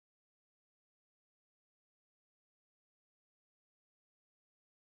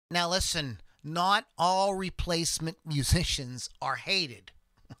Now listen, not all replacement musicians are hated.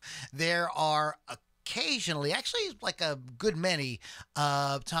 There are occasionally, actually like a good many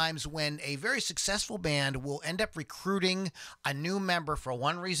times when a very successful band will end up recruiting a new member for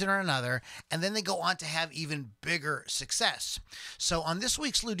one reason or another, and then they go on to have even bigger success. So on this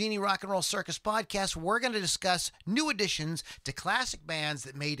week's Loudini Rock and Roll Circus podcast, we're going to discuss new additions to classic bands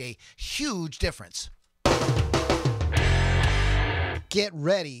that made a huge difference. Get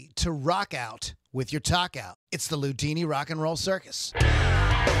ready to rock out with your talk out. It's the Loudini Rock and Roll Circus.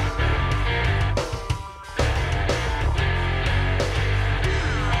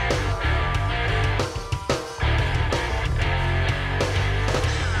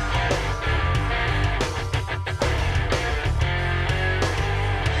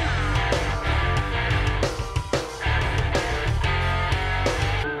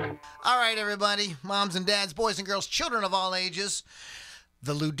 All right, everybody, moms and dads, boys and girls, children of all ages,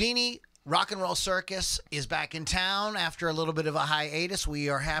 the Loudini Rock and Roll Circus is back in town after a little bit of a hiatus. We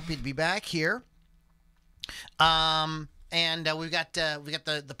are happy to be back here. And we've got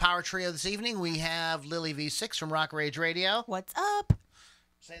the power trio this evening. We have Lily V6 from Rock Rage Radio. What's up?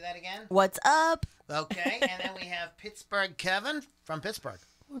 Say that again. What's up? Okay, and then we have Pittsburgh Kevin from Pittsburgh.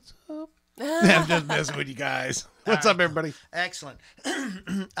 What's up? I'm just messing with you guys. What's up, everybody? Excellent.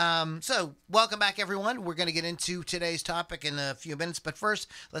 So, welcome back, everyone. We're going to get into today's topic in a few minutes, but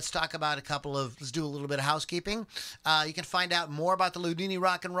first, let's talk about let's do a little bit of housekeeping. You can find out more about the Loudini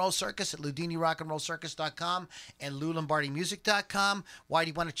Rock and Roll Circus at loudinirockandrollcircus.com and loulombardimusic.com. Why do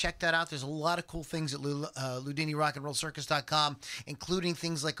you want to check that out? There's a lot of cool things at loudinirockandrollcircus.com, including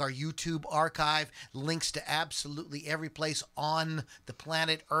things like our YouTube archive, links to absolutely every place on the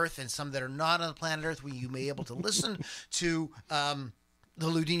planet Earth, and some that are not on the planet Earth where you may be able to listen to the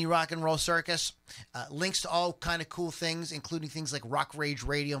Loudini Rock and Roll Circus. Links to all kind of cool things, including things like Rock Rage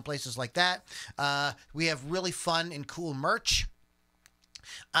Radio and places like that. We have really fun and cool merch.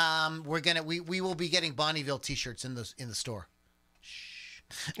 We will be getting Bonneville t-shirts in the store.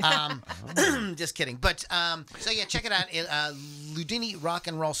 Just kidding. But so yeah, check it out at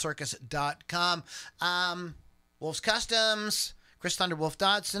loudinirockandrollcircus.com. Wolf's Customs, Chris Thunderwolf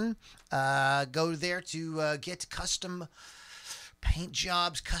Dodson. Go there to get custom paint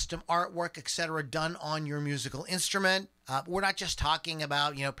jobs, custom artwork, etc. done on your musical instrument. We're not just talking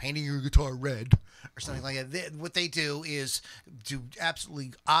about, painting your guitar red or something like that. What they do is do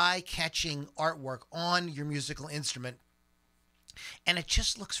absolutely eye-catching artwork on your musical instrument. And it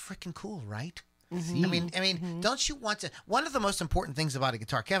just looks freaking cool, right? Mm-hmm. I mean, don't you want to? One of the most important things about a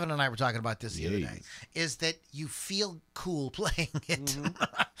guitar, Kevin and I were talking about this the other day, is that you feel cool playing it.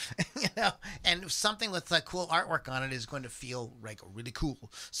 Mm-hmm. And something with cool artwork on it is going to feel like really cool.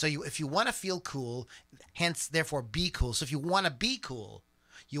 So if you want to feel cool, hence therefore be cool. So if you want to be cool,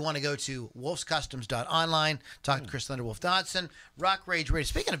 you want to go to wolfscustoms.online, talk to Chris Thunderwolf Dodson, Rock Rage Radio.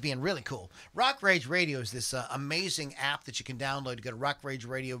 Speaking of being really cool, Rock Rage Radio is this amazing app that you can download to go to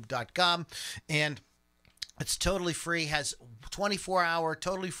rockrageradio.com, and it's totally free, has 24-hour,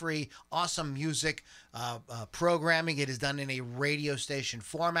 totally free, awesome music programming. It is done in a radio station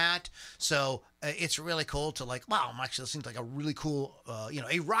format, so it's really cool to wow, I'm actually listening to a really cool,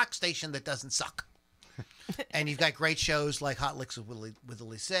 a rock station that doesn't suck. And you've got great shows like Hot Licks with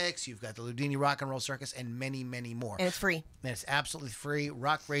Lily Six. You've got the Loudini Rock and Roll Circus, and many, many more. And it's free. And it's absolutely free.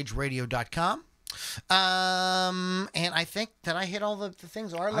 RockRageRadio.com. And I think, did I hit all the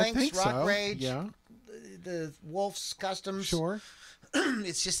things? Our links? I think Rock Rage. Yeah. The Wolf's Customs. Sure.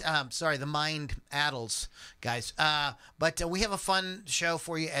 It's just, sorry, the mind addles, guys. But we have a fun show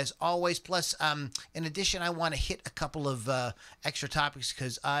for you as always. Plus, in addition, I want to hit a couple of extra topics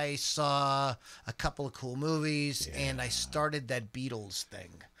because I saw a couple of cool movies and I started that Beatles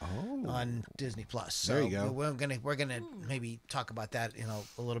thing on Disney Plus. So there you go. We're gonna maybe talk about that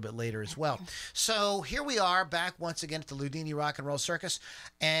a little bit later as well. So here we are back once again at the Loudini Rock and Roll Circus,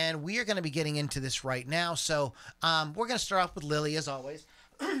 and we are going to be getting into this right now. So we're going to start off with Lily as always.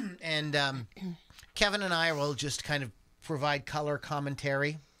 And Kevin and I will just kind of provide color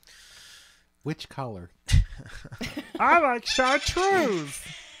commentary. Which color? I like chartreuse.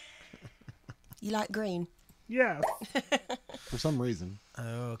 You like green? Yes. For some reason.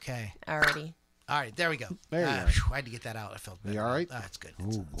 Okay. Alrighty. All right, there we go. There you go. I had to get that out. I felt better. You all right? That's good.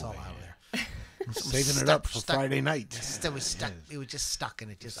 It's all out of there. Saving it up for Friday night. It was stuck. It was just stuck,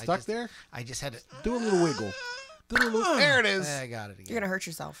 and it just stuck there. I just had to do a little wiggle. There it is. I got it again. You're gonna hurt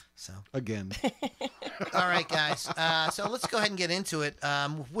yourself. So again. All right, guys. So let's go ahead and get into it.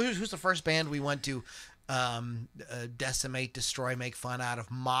 Who's the first band we want to decimate, destroy, make fun out of,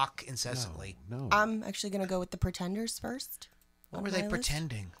 mock incessantly? No. I'm actually gonna go with the Pretenders first. What were they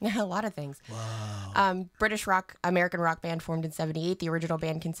pretending? A lot of things. Wow. American rock band formed in 78. The original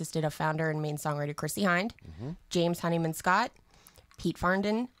band consisted of founder and main songwriter Chrissie Hynde, James Honeyman Scott, Pete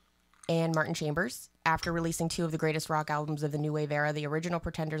Farndon, and Martin Chambers. After releasing 2 of the greatest rock albums of the New Wave era, the original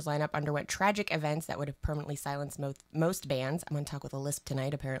Pretenders lineup underwent tragic events that would have permanently silenced most bands. I'm going to talk with a lisp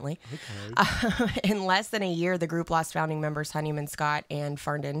tonight, apparently. Okay. In less than a year, the group lost founding members Honeyman Scott and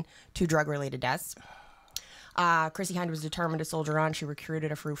Farndon to drug-related deaths. Chrissie Hynde was determined to soldier on. She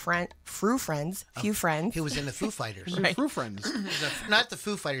recruited few friends. He was in the Foo Fighters. Right. Foo Friends. Not the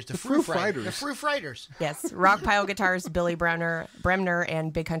Foo Fighters, the Foo Foo Fighters. The Foo Fighters. Yes, rock pile guitarist Billy Bremner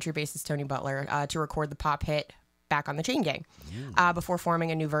and big country bassist Tony Butler to record the pop hit Back on the Chain Gang before forming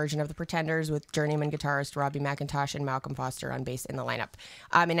a new version of the Pretenders with journeyman guitarist Robbie McIntosh and Malcolm Foster on bass in the lineup.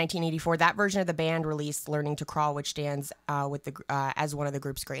 In 1984, that version of the band released Learning to Crawl, which stands as one of the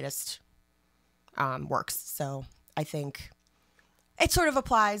group's greatest works. So I think it sort of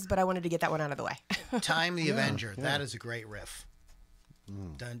applies, but I wanted to get that one out of the way. Time the Avenger. Yeah. That is a great riff.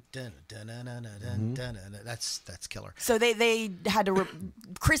 Dun, dun, dun, dun, dun, dun, dun, dun. That's killer. So they had to.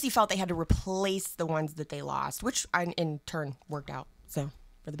 Chrissie felt they had to replace the ones that they lost, which in turn worked out. So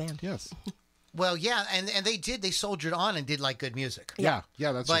for the band, yes. Well, yeah, and they did. They soldiered on and did like good music. Yeah,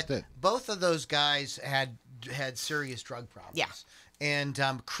 that's but just it. Both of those guys had serious drug problems. Yeah. And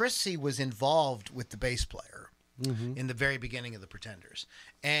Chrissie was involved with the bass player in the very beginning of the Pretenders.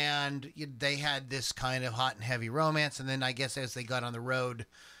 And they had this kind of hot and heavy romance. And then I guess as they got on the road,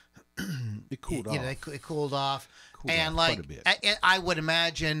 it cooled off. It cooled off. Cooled and off like, quite a bit. I would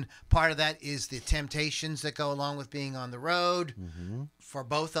imagine part of that is the temptations that go along with being on the road for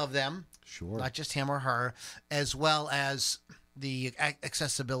both of them. Sure. Not just him or her, as well as the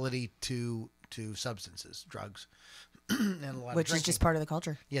accessibility to substances, drugs. And a lot which of is just part of the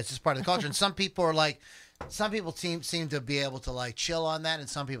culture. Yeah, it's just part of the culture. And some people are like, some people seem to be able to like chill on that, and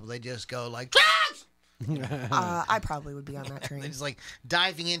some people they just go like drugs. I probably would be on that train. It's like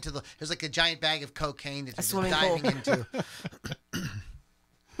diving into there's like a giant bag of cocaine that you're swimming diving into.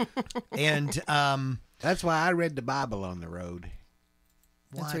 And that's why I read the Bible on the road.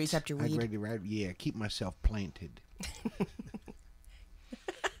 That's where you kept your weed. Yeah, keep myself planted.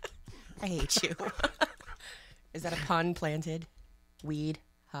 I hate you. Is that a pun? Planted? Weed?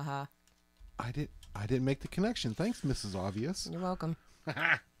 Haha. I didn't make the connection. Thanks, Mrs. Obvious. You're welcome.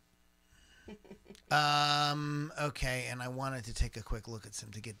 Okay, and I wanted to take a quick look at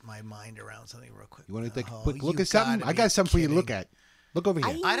to get my mind around something real quick. You want to take a quick look at something? I got something for you to look at. Look over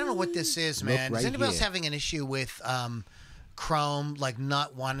here. I don't know what this is, man. Right Is anybody else here. having an issue with Chrome, like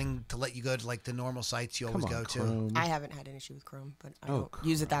not wanting to let you go to like the normal sites you always go to? Chrome. I haven't had an issue with Chrome, but I don't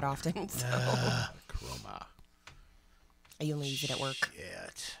use it that often. So. Chroma. I only use it at work.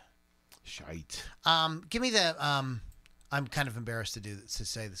 Shite. Give me the I'm kind of embarrassed to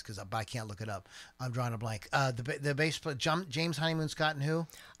say this but I can't look it up. I'm drawing a blank. The bass player, James Honeyman Scott and who?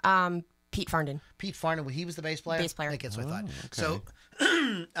 Pete Farndon. Pete Farndon. He was the bass player. Bass player. I guess what I thought. Okay. So,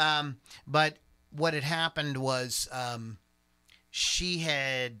 but what had happened was she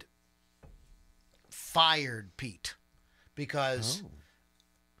had fired Pete because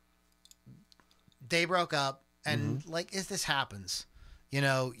they broke up, and like if this happens,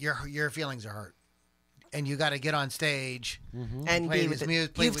 your feelings are hurt. And you got to get on stage and play be his with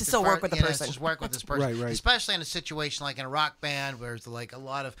music. you have to still work with the person. Just work with this person, Right. Especially in a situation like in a rock band where there's like a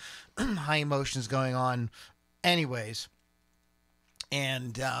lot of high emotions going on. Anyways,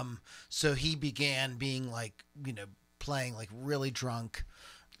 and so he began being like playing like really drunk,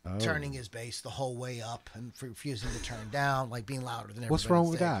 turning his bass the whole way up and refusing to turn down, like being louder than everybody. What's wrong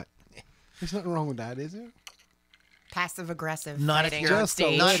with that? There's nothing wrong with that, is there? Passive aggressive. Not if you're on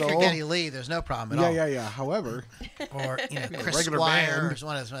stage. Not if you're Geddy Lee. There's no problem at all. Yeah. However, or Chris regular Squire band. or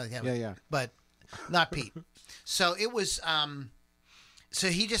one of those. Yeah. But not Pete. So it was. So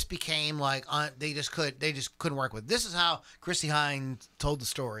he just became like they just couldn't work with. This is how Chrissie Hynde told the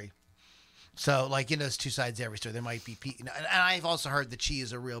story. So like it's two sides to every story. There might be Pete, and I've also heard that she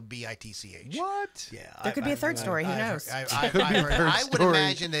is a real bitch. what? Yeah, There could be a third story. Who knows? I would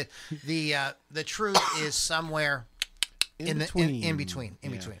imagine that the truth is somewhere in between.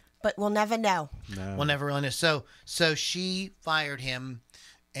 But we'll never know. No. We'll never really know. So she fired him,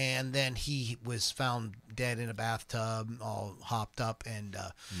 and then he was found dead in a bathtub, all hopped up, and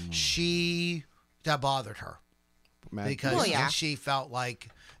that bothered her because she felt like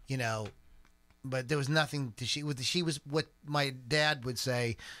but there was nothing to she was what my dad would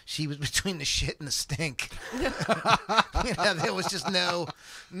say. She was between the shit and the stink. There was just no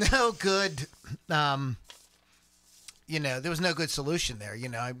good there was no good solution there.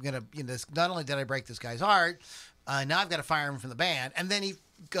 I'm gonna, not only did I break this guy's heart, now I've got to fire him from the band, and then he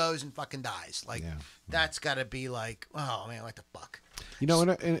goes and fucking dies. Like, that's got to be like, oh man, what the fuck?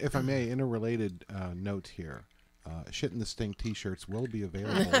 If I may, in a related note here, Shit in the Stink T-shirts will be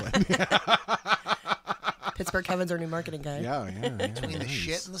available. Pittsburgh Kevin's our new marketing guy. Yeah. Between the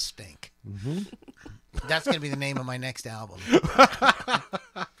shit and the stink. Mm-hmm. That's going to be the name of my next album.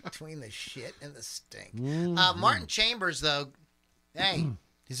 Between the shit and the stink. Mm-hmm. Martin Chambers, though, hey,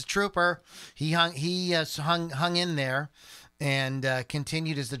 he's a trooper. He hung in there and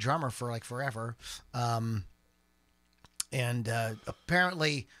continued as the drummer for like forever. And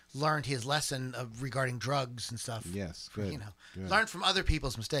apparently learned his lesson regarding drugs and stuff. Yes, good. Good. Learned from other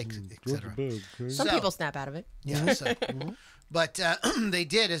people's mistakes, etc. Some people snap out of it. Yeah. So, but they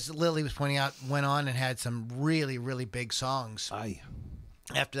did, as Lily was pointing out, went on and had some really, really big songs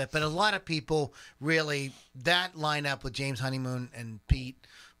after that. But a lot of people really, that lineup with James Honeymoon and Pete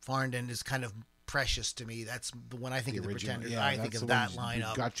Farndon is kind of precious to me. That's when I think of the Pretenders. I think of that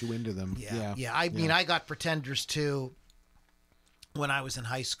lineup. Got you into them. Yeah. I mean, I got Pretenders too when I was in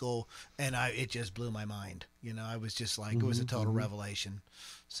high school, and it just blew my mind. I was just like, it was a total revelation.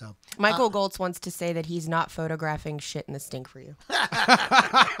 So Michael Goltz wants to say that he's not photographing shit in the stink for you. There's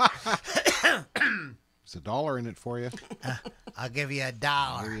 $1 in it for you. I'll give you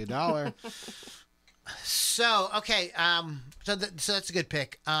 $1. Give you $1. So okay, so that's a good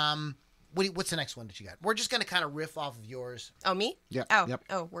pick. What's the next one that you got? We're just going to kind of riff off of yours. Oh, me? Yeah. Oh, yep.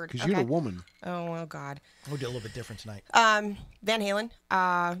 Oh, word. Because you're a woman. Oh, God. We'll do a little bit different tonight. Van Halen,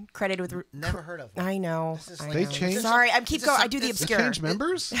 credited with... Never heard of them. I know. They changed? Sorry, I'm keep going. I do the obscure. They changed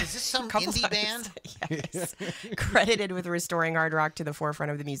members? Is this some indie band? Yes. Credited with restoring hard rock to the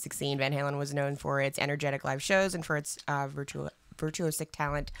forefront of the music scene, Van Halen was known for its energetic live shows and for its virtuosic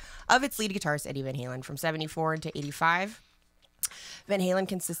talent of its lead guitarist, Eddie Van Halen. From 74 to 85... Van Halen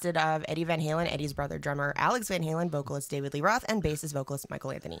consisted of Eddie Van Halen, Eddie's brother drummer Alex Van Halen, vocalist David Lee Roth, and bassist vocalist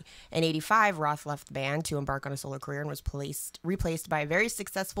Michael Anthony. In 85, Roth left the band to embark on a solo career and was replaced by a very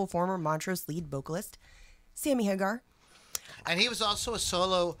successful former Montrose lead vocalist, Sammy Hagar. And he was also a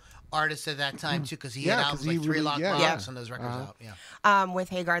solo artist at that time too, because he had albums like Three Lock Rocks and those records out. Yeah. With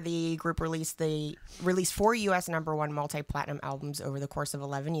Hagar, the group released 4 U.S. #1 multi-platinum albums over the course of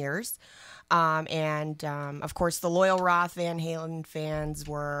 11 years. Of course, the loyal Roth Van Halen fans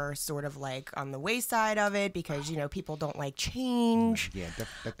were sort of like on the wayside of it because, people don't like change. Yeah,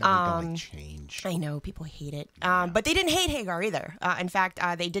 definitely don't like change. I know, people hate it. But they didn't hate Hagar either. In fact,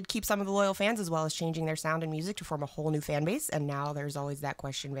 they did keep some of the loyal fans as well as changing their sound and music to form a whole new fan base. And now there's always that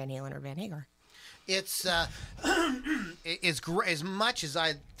question, Van Halen or Van Hagar. It's great. As much as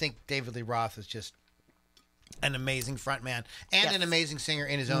I think David Lee Roth is just an amazing frontman and an amazing singer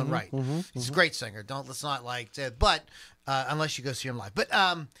in his own right. He's a great singer. Let's not but unless you go see him live. But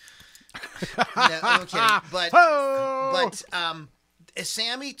no, I'm kidding. But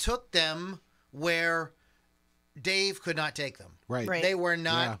Sammy took them where Dave could not take them. Right. They were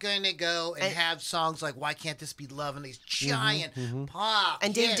not going to go and have songs like "Why Can't This Be Love" and these giant pop.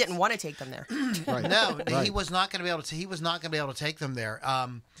 And Dave didn't want to take them there. Right. No, he was not going to be able to. He was not going to be able to take them there.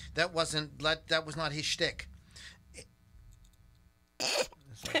 That was not his shtick.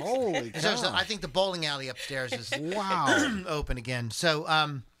 Holy cow. I think the bowling alley upstairs is open again. So,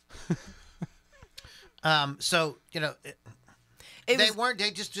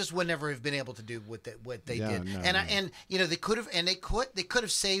 they just would never have been able to do what they did. No, and they could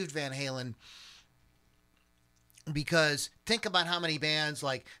have saved Van Halen. Because think about how many bands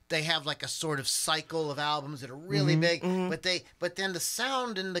they have a sort of cycle of albums that are really big, but then the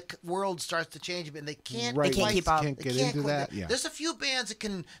sound in the world starts to change a bit, and they can't keep up. Can't get into that. Yeah. There's a few bands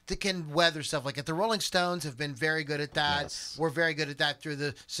that can weather stuff like that. The Rolling Stones have been very good at that. Yes. We're very good at that through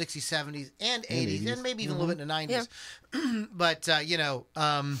the 60s, 70s, and 80s, and maybe even a little bit in the 90s.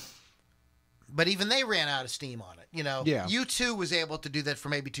 Yeah. But even they ran out of steam on it. U2 was able to do that for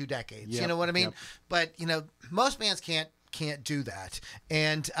maybe 2 decades. Yep. You know what I mean? Yep. But most bands can't do that.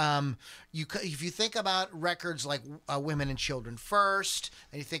 And if you think about records like Women and Children First,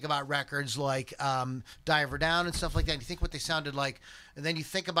 and you think about records like Diver Down and stuff like that, and you think what they sounded like, and then you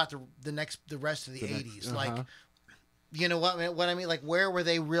think about the rest of the 80s, you know what I mean? Like, where were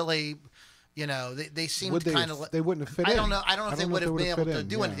they really? They seemed kind of. They wouldn't have fit in. I don't know if they would have been able to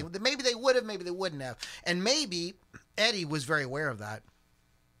do anything. Maybe they would have. Maybe they wouldn't have. And maybe Eddie was very aware of that.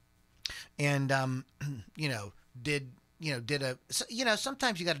 And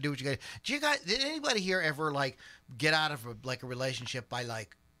sometimes you got to do what you got to. Did anybody here ever get out of a relationship by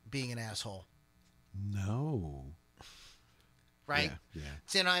being an asshole? No. right? Yeah.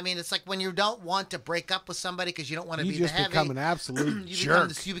 So, you know, I mean, it's like when you don't want to break up with somebody because you don't want to You be just the heavy. become an absolute you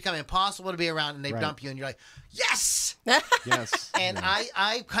jerk. you become impossible to be around, and they Right. dump you, and you're like, yes. Yes. And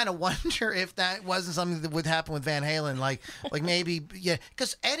I kind of wonder if that wasn't something that would happen with Van Halen, like maybe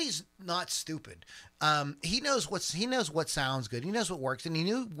because Eddie's not stupid. He knows what sounds good. He knows what works, and he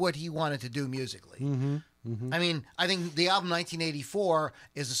knew what he wanted to do musically. I mean, I think the album 1984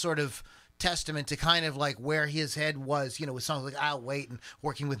 is a sort of testament to kind of like where his head was, you know, with songs like I'll Wait and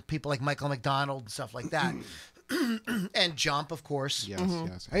working with people like Michael McDonald and stuff like that. And Jump, of course. Yes,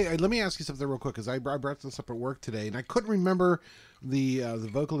 yes. Hey, let me ask you something real quick, because I brought this up at work today, and I couldn't remember the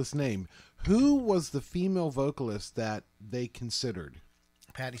vocalist's name. Who was the female vocalist that they considered?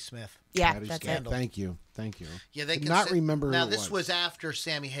 Patti Smith. Yeah, Patty that's Smith. it. Thank you. Yeah, they could not remember who Now it this was after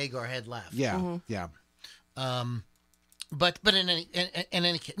Sammy Hagar had left. Yeah, yeah. But in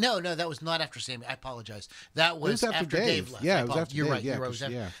any case, no, that was not after Sammy. I apologize. That was after Dave. left. Yeah, I it was apologize. after You're Dave. right. Yeah, You're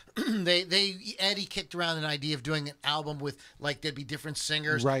right. 'cause, Eddie kicked around an idea of doing an album with like there'd be different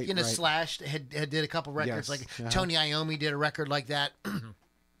singers. Right, You know, right. Slash had did a couple records. Yes, Like uh-huh. Tony Iommi did a record like that.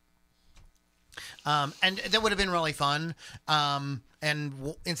 And that would have been really fun.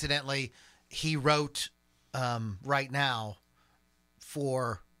 Incidentally, he wrote Right Now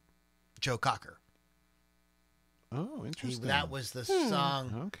for Joe Cocker. Oh, interesting. That was the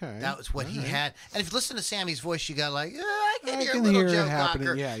song. Okay. That was what All he right. had. And if you listen to Sammy's voice, you got like, I can I hear can a little hear it Joe happening.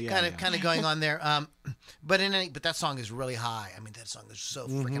 Cocker Yeah, kind of going on there. But that song is really high. I mean, that song is so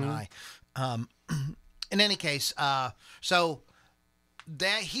freaking high. In any case, so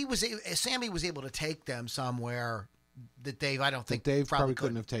that Sammy was able to take them somewhere that Dave, I don't think Dave probably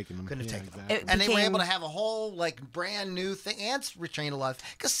couldn't have taken them. Couldn't have taken exactly. them. And they were able to have a whole like brand new thing and retain a lot.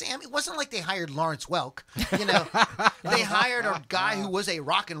 Because Sammy, it wasn't like they hired Lawrence Welk. You know, they hired a guy who was a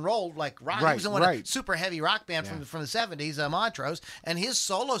rock and roll rock. He was in a super heavy rock band from the 70s, Montrose, and his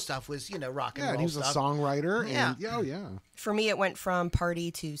solo stuff was rock and roll. And he was stuff. a songwriter. Yeah. And, oh yeah. For me, it went from party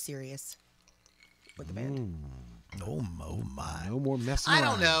to serious with the band. Oh my! No more messing I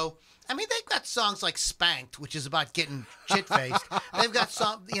around. don't know. I mean, they've got songs like "Spanked," which is about getting shit-faced. They've got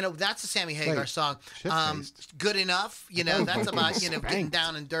some, that's a Sammy Hagar Wait, song. shit-faced? Good Enough, that's about getting Spanked.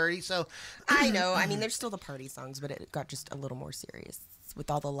 down and dirty. So I know. I mean, there's still the party songs, but it got just a little more serious with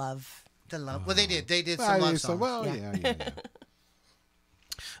all the love. the love. Well, they did Well, some love so, songs. well, Yeah. yeah.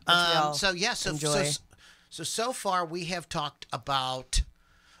 So far we have talked about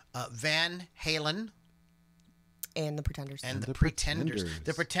Van Halen And the Pretenders. and the The Pretenders. Pretenders.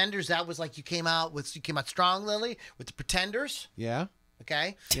 The Pretenders. That was like you came out strong, Lily, with the Pretenders. Yeah.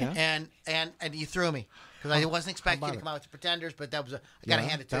 Okay. Yeah. And you threw me because I wasn't expecting you to about come out with the Pretenders, but that was I gotta Yeah,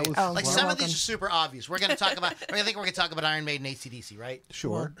 hand it to that you. was- Oh, Like you're some of welcome. these are super obvious. We're gonna talk about. I think we're gonna talk about Iron Maiden, AC/DC, right?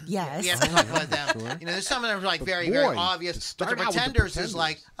 Sure. Yes. We have to talk about them. Sure. There's some that are like very, boy, very to obvious. But start the out with the Pretenders is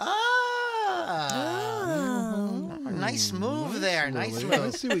like, Oh. nice move there. Nice Lily. I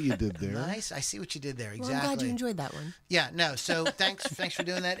move. see what you did there. Nice. I see what you did there. Well, I'm glad you Exactly. enjoyed that one. Yeah. No. So thanks for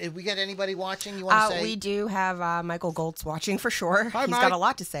doing that. If we got anybody watching, you want to say? We do have Michael Goltz watching for sure. Hi, He's Mike. got a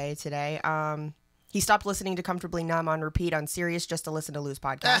lot to say today. He stopped listening to Comfortably Numb on repeat on Sirius just to listen to Lou's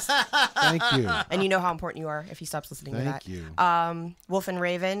podcast. Thank you. And you know how important you are if he stops listening to that. Thank you. Wolf and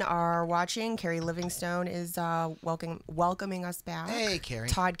Raven are watching. Carrie Livingstone is welcoming us back. Hey, Carrie.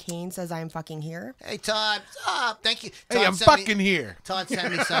 Todd Kane says, I'm fucking here. Hey, Todd. Thank you. Hey, Todd I'm sent me- fucking here. Todd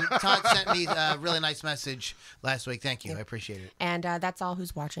sent me a really nice message last week. Thank you. I appreciate it. And that's all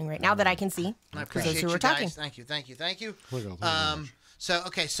who's watching right now that I can see. I For those appreciate who you are talking. guys. Thank you. Look at that.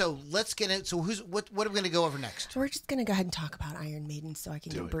 So let's get in. So what are we going to go over next? We're just going to go ahead and talk about Iron Maiden so I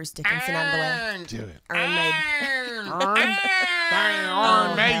can get Bruce Dickinson out of the way. Do it. Iron Maiden.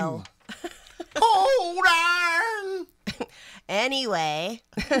 Iron Maiden. Hold on. Anyway,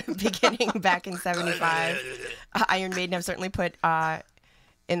 beginning back in 75, Iron Maiden have certainly put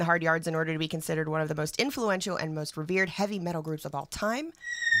in the hard yards in order to be considered one of the most influential and most revered heavy metal groups of all time.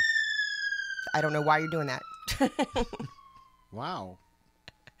 I don't know why you're doing that. Wow.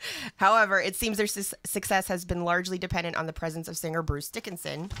 However, it seems their success has been largely dependent on the presence of singer Bruce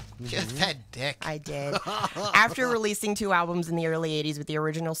Dickinson. Get that dick. I did. After releasing 2 albums in the early 80s with the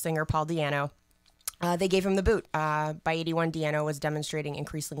original singer Paul Di'Anno, they gave him the boot. By 81, Di'Anno was demonstrating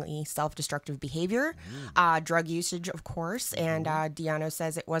increasingly self-destructive behavior, drug usage, of course, and Di'Anno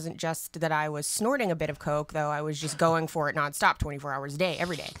says it wasn't just that I was snorting a bit of coke, though I was just going for it nonstop, 24 hours a day,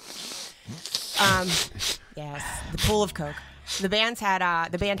 every day. Yes, the pool of coke. The band had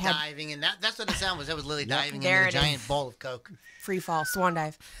Diving, and that's what the sound was. That was Lily diving there into a it is. giant bowl of Coke. free fall, swan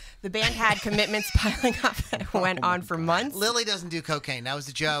dive. The band had commitments piling up that went on for months. Lily doesn't do cocaine. That was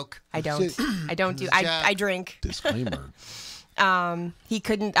a joke. I don't do. I drink. Disclaimer. He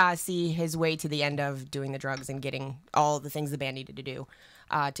couldn't see his way to the end of doing the drugs and getting all the things the band needed to do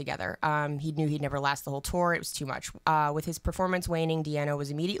together. He knew he'd never last the whole tour. It was too much. With his performance waning, Di'Anno was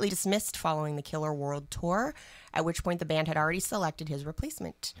immediately dismissed following the Killer World Tour, at which point the band had already selected his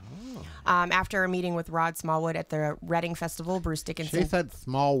replacement. After a meeting with Rod Smallwood at the Reading Festival, Bruce Dickinson... She said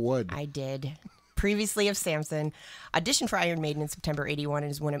Smallwood. I did. Previously of Samson, auditioned for Iron Maiden in September 81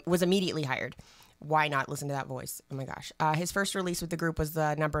 and was immediately hired. Why not listen to that voice? Oh my gosh. His first release with the group was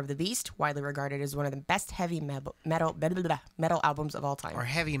The Number of the Beast, widely regarded as one of the best heavy metal albums of all time. Or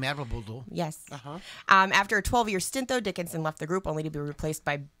heavy metal. Yes. After a 12-year stint, though, Dickinson left the group only to be replaced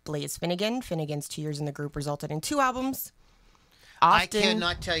by Blaze Finnegan. Finnegan's 2 years in the group resulted in 2 albums. I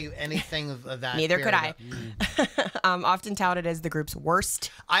cannot tell you anything of that. Neither could I. Often touted as the group's worst.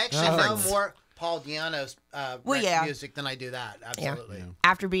 I actually know more Paul Di'Anno's music than I do that. Absolutely. Yeah.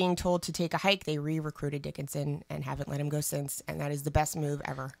 After being told to take a hike, they re-recruited Dickinson and haven't let him go since, and that is the best move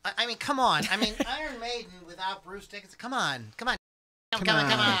ever. I mean, come on. I mean, Iron Maiden without Bruce Dickinson. Come on. Come on.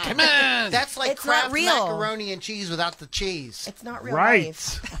 That's like It's Kraft not real. macaroni and cheese without the cheese. It's not real Right.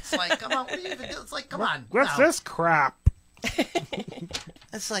 life. It's like, come on. What do you even do? It's like, come on. What's no. this crap?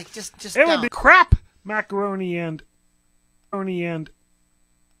 It's like, just It don't. would be crap macaroni and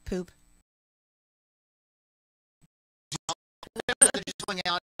Poop. They're just going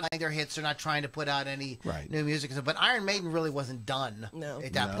out playing their hits. They're not trying to put out any Right. new music. But Iron Maiden really wasn't done No.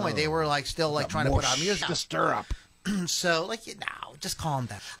 at that point. They were like still like trying to put out music. to stir up. So like, just calm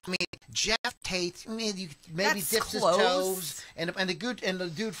down. I mean, Jeff Tate, maybe That's dips close. his toes, and the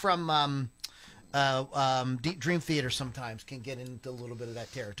dude from Dream Theater sometimes can get into a little bit of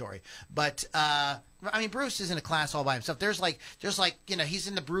that territory. But I mean, Bruce is in a class all by himself. There's like he's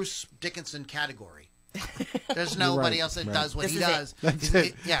in the Bruce Dickinson category. There's nobody else that does what he does. That's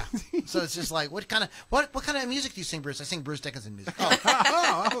it. Yeah. So it's just like, what kind of music do you sing, Bruce? I sing Bruce Dickinson music.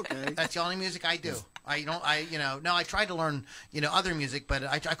 Oh, okay. That's the only music I do. I tried to learn, other music, but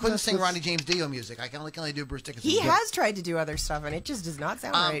I couldn't sing Ronnie James Dio music. I can only do Bruce Dickinson. He has tried to do other stuff, and it just does not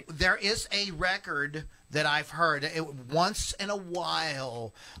sound right. There is a record that I've heard once in a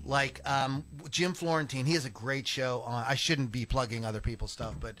while, like Jim Florentine. He has a great show on. I shouldn't be plugging other people's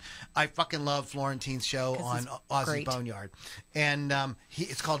stuff, but I fucking love Florentine's show on Ozzy great. Boneyard, and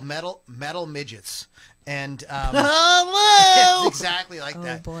it's called Metal Midgets. And Hello! it's exactly like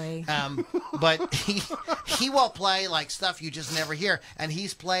that. Oh boy. But he will play like stuff you just never hear, and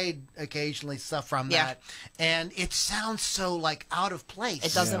he's played occasionally stuff from that, and it sounds so like out of place.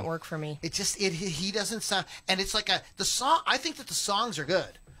 It doesn't work for me. It just he doesn't sound, and it's like the song. I think that the songs are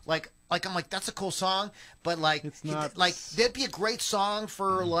good. Like I'm like, that's a cool song, but like It's not- like there'd be a great song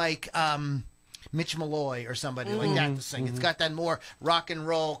for like Mitch Malloy or somebody like that to sing. It's got that more rock and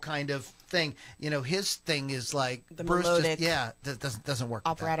roll kind of thing. His thing is like The Bruce melodic, that doesn't work.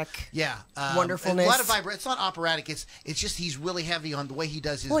 with that. operatic. Yeah, wonderfulness. A lot of It's not operatic. It's just he's really heavy on the way he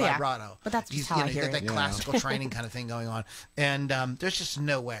does his Well, yeah. vibrato. But that's just he's, how I hear that it. classical training kind of thing going on. And there's just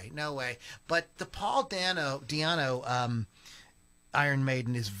no way. But the Paul Di'Anno Iron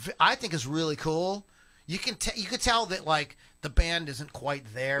Maiden I think is really cool. You could tell that like the band isn't quite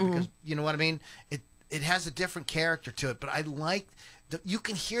there because you know what I mean. It has a different character to it, but I like you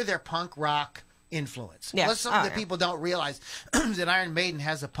can hear their punk rock influence. Yeah. That's something that people don't realize that Iron Maiden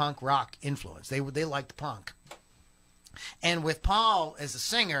has a punk rock influence. They liked punk. And with Paul as a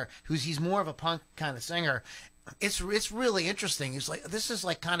singer, he's more of a punk kind of singer, it's really interesting. It's like this is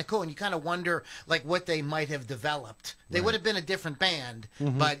like kind of cool, and you kind of wonder like what they might have developed. They would have been a different band,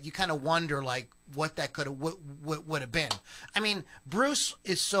 but you kind of wonder like what that could have would have been. I mean, Bruce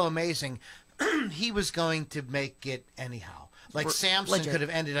is so amazing. He was going to make it anyhow. Like Samson legend. could have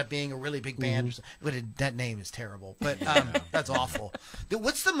ended up being a really big band. Or something. But that name is terrible. But that's awful.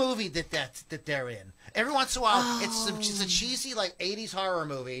 What's the movie that they're in? Every once in a while, it's a cheesy like '80s horror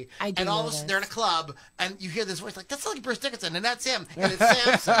movie, I do and all know of a sudden this. they're in a club, and you hear this voice like that's like Bruce Dickinson, and that's him, and it's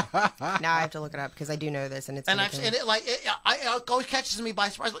Samson. Now I have to look it up because I do know this, and it's. And gonna it always catches me by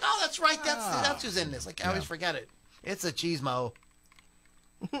surprise. Like, oh, that's right. That's who's in this. Like I always forget it. It's a cheesemo.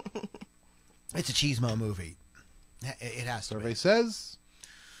 It's a cheesemo movie. It has to Survey be. says.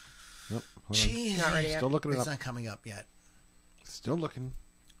 Nope, hold on. Jeez. Not ready yet. Still looking it It's up. not coming up yet. Still looking.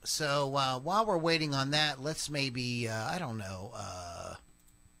 So while we're waiting on that, let's maybe I don't know.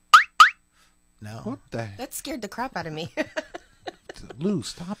 No, What the? That scared the crap out of me. Lou,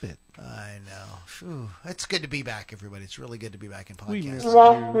 stop it. I know. Phew. It's good to be back, everybody. It's really good to be back in We podcast. missed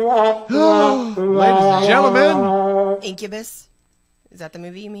you. Ladies and gentlemen. Incubus. Is that the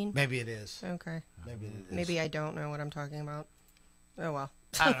movie you mean? Maybe it is. Okay. Maybe it is. Maybe I don't know what I'm talking about. Oh well.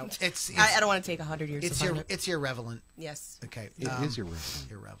 I don't know. It's I don't want to take 100 years. it's to find it. it's irrelevant. Yes. Okay, It is irrelevant.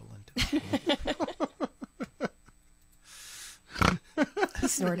 irrelevant. He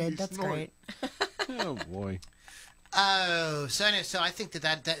snorted. That's snorted. great. Oh boy. Oh, so anyway, so I think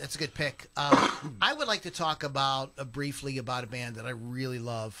that's a good pick. I would like to talk about briefly about a band that I really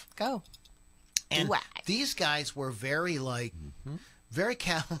love, Go. and Do I? these guys were very very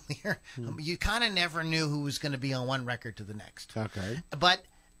cavalier. You kind of never knew who was going to be on one record to the next. Okay. But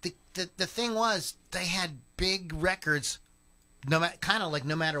the thing was, they had big records, no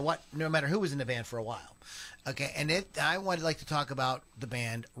matter what, no matter who was in the band for a while. Okay, and I would like to talk about the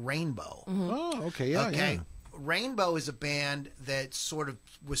band Rainbow. Oh, okay. Yeah. Okay, Yeah. Rainbow is a band that sort of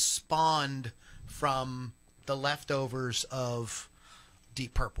was spawned from the leftovers of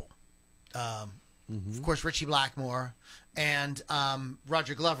Deep Purple. Of course, Ritchie Blackmore and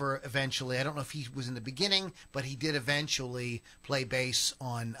Roger Glover eventually. I don't know if he was in the beginning, but he did eventually play bass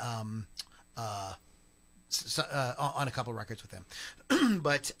on a couple of records with them.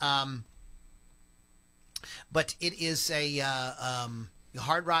 But it is a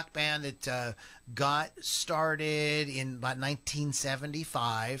hard rock band that got started in about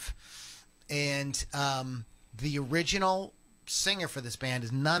 1975, and the original singer for this band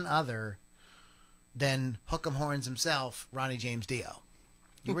is none other than Hook'em Horns himself, Ronnie James Dio,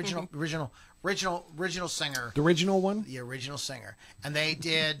 the original singer, The original one. the original singer, and they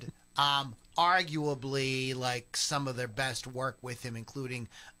did arguably like some of their best work with him, including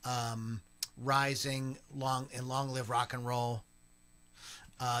Rising, Long Live Rock and Roll.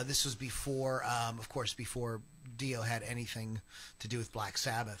 This was before, of course, before Dio had anything to do with Black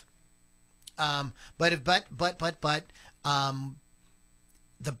Sabbath. But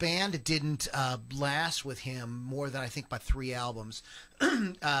the band didn't last with him more than I think by 3 albums.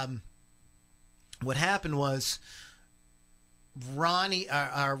 What happened was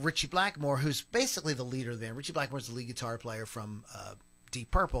Ritchie Blackmore, who's basically the leader of the band. Ritchie Blackmore's the lead guitar player from Deep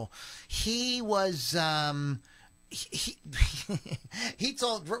Purple. He was he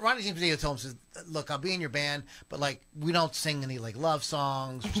told Ronnie James Dio told him, says, "Look, I'll be in your band, but like we don't sing any like love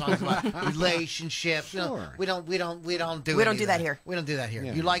songs or songs about relationships. Sure. We don't do that here. We don't do that here.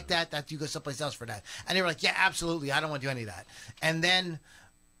 Yeah. You like that you go someplace else for that." And they were like, "Yeah, absolutely. I don't want to do any of that." And then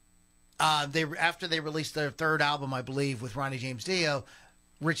after they released their 3rd album, I believe, with Ronnie James Dio,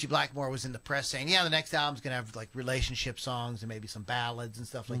 Ritchie Blackmore was in the press saying, "Yeah, the next album's gonna have like relationship songs and maybe some ballads and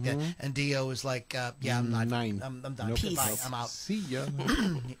stuff like that." And Dio was like, "Yeah, I'm not. Nine. I'm done. Nope. Goodbye. I'm out." See ya.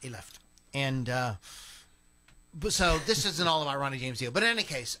 He left. And but so this isn't all about Ronnie James Dio. But in any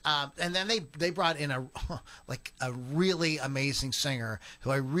case, and then they brought in a really amazing singer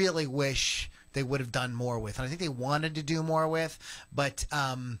who I really wish they would have done more with, and I think they wanted to do more with, but.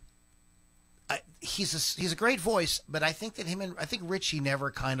 He's a great voice, but I think that I think Ritchie never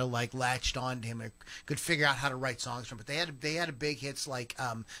kind of like latched on to him or could figure out how to write songs for him. But they had a big hits like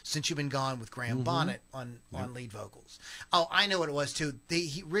 "Since You've Been Gone" with Graham Bonnet on lead vocals. Oh, I know what it was too.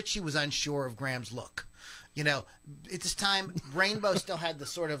 Ritchie was unsure of Graham's look. You know, at this time, Rainbow still had the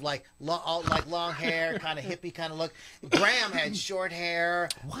sort of like long hair, kind of hippie kind of look. Graham had short hair,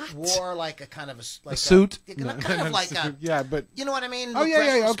 wore like a kind of a suit, kind of like a yeah, but you know what I mean? Oh,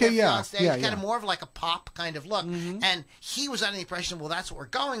 yeah, okay, yeah. On stage, Yeah, kind yeah. of more of like a pop kind of look, and he was under the impression, well, that's what we're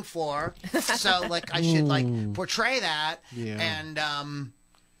going for, so like I should like portray that, Yeah. and I'm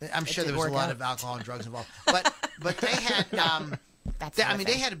sure there was a work lot out. of alcohol and drugs involved, but they had. That's They not a thing.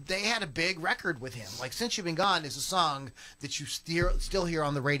 they had a big record with him. Like "Since You've Been Gone" is a song that you still hear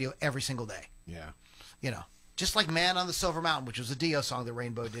on the radio every single day. yeah. You know, just like "Man on the Silver Mountain," which was a Dio song that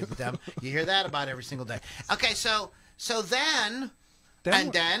Rainbow did with them. You hear that about every single day. Okay, so then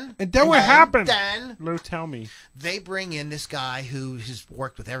what happened? Then Lou, tell me. they bring in this guy who has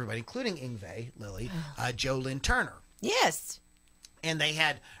worked with everybody, including Yngwie, Lily, Joe Lynn Turner, Yes. and they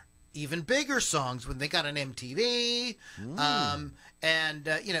had even bigger songs when they got on MTV.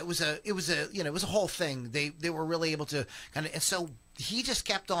 It was a whole thing. They were really able to kind of, and so he just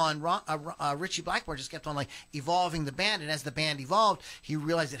kept on. Ritchie Blackmore just kept on like evolving the band, and as the band evolved, he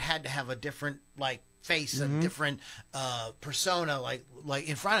realized it had to have a different like face, a different persona, like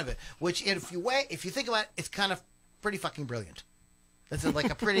in front of it. Which, if you think about it, it's kind of pretty fucking brilliant. It's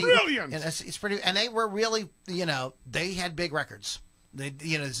like a pretty Brilliant! And it's pretty, and they were really, they had big records. They,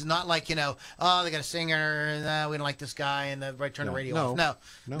 it's not like, they got a singer, we don't like this guy, and turn the radio off.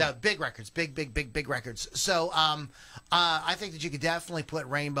 No, big records, big records. So I think that you could definitely put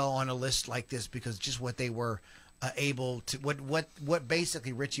Rainbow on a list like this because just what they were able to, what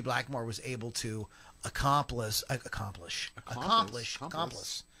basically Ritchie Blackmore was able to accomplish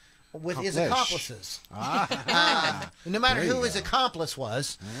with his accomplices. No matter who his accomplice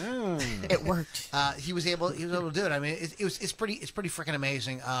was, it worked. He was able to do it. I mean, it's pretty freaking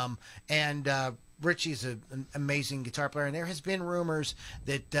amazing. And Richie's an amazing guitar player, and there has been rumors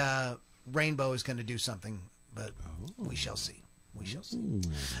that Rainbow is going to do something, but we shall see. We shall see.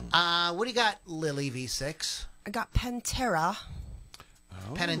 What do you got, Lily V6? I got Pantera.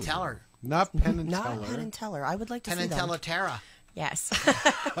 Penn and Teller. Not Penn and Teller. Not Penn and Teller. I would like to see them. Penn and Teller Terra. Yes.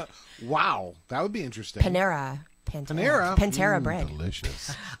 Wow, that would be interesting. Panera. Pantera bread.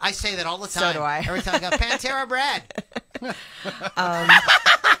 Delicious. I say that all the time. So do I. Every time I go, Pantera bread.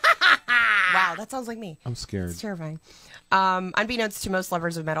 Wow, that sounds like me. I'm scared. It's terrifying. Unbeknownst to most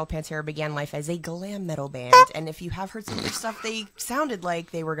lovers of metal, Pantera began life as a glam metal band, and if you have heard some of their stuff, they sounded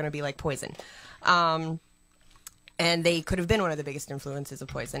like they were going to be like Poison. And they could have been one of the biggest influences of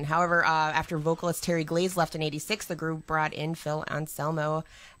Poison. However, after vocalist Terry Glaze left in '86, the group brought in Phil Anselmo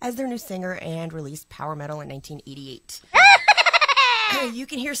as their new singer and released Power Metal in 1988. You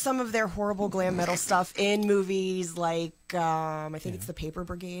can hear some of their horrible glam metal stuff in movies like, I think it's The Paper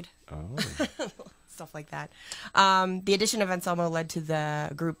Brigade. Stuff like that. The addition of Anselmo led to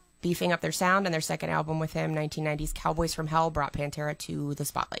the group beefing up their sound, and their second album with him, 1990's Cowboys from Hell, brought Pantera to the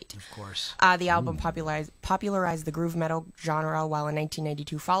spotlight. Of course. The album popularized the groove metal genre, while in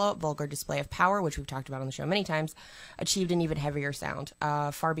 1992 follow-up, Vulgar Display of Power, which we've talked about on the show many times, achieved an even heavier sound.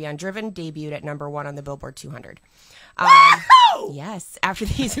 Far Beyond Driven debuted at #1 on the Billboard 200. Yes, after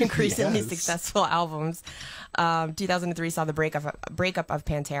these increasingly successful albums, 2003 saw the breakup of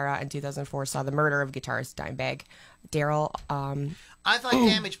Pantera, and 2004 saw the murder of guitarist Dimebag Daryl. I thought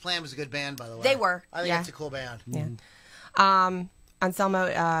Damage Plan was a good band, by the way. They were. I think it's a cool band. Yeah.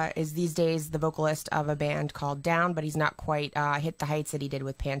 Anselmo is these days the vocalist of a band called Down, but he's not quite hit the heights that he did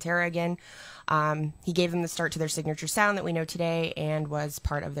with Pantera again. He gave them the start to their signature sound that we know today, and was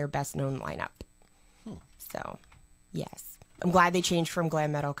part of their best-known lineup. So, yes. I'm glad they changed from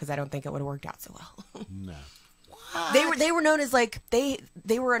glam metal, because I don't think it would have worked out so well. No. They were known as, like, they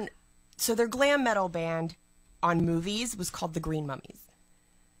were so their glam metal band on movies was called the Green Mummies.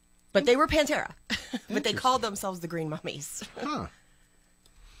 But they were Pantera. But they called themselves the Green Mummies. Huh.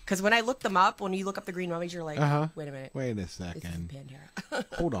 Because when I looked them up, when you look up the Green Mummies, you're like, wait a minute. Wait a This is second. Pantera.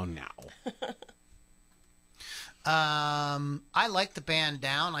 Hold on now. I like the band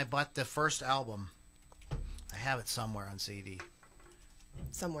Down. I bought the first album. I have it somewhere on CD.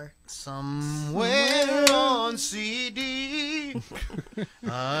 Somewhere on CD.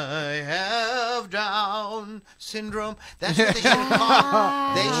 I have Down syndrome. That's what they should have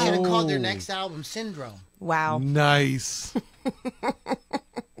called. They should have called their next album Syndrome. Wow. Nice.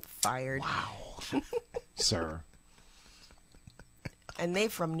 Fired. Wow. Sir. And they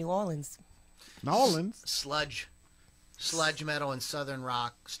from New Orleans. Sludge metal and southern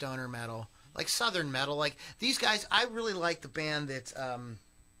rock, stoner metal. Like southern metal, like these guys. I really like the band that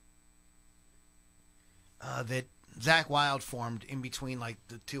that Zakk Wylde formed in between like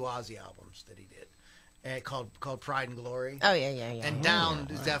the two Ozzy albums that he did, called Pride and Glory. Oh yeah. And Down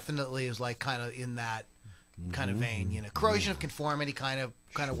definitely is like kind of in that kind of vein. You know, Corrosion of Conformity kind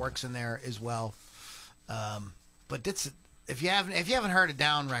of works in there as well. But if you haven't heard a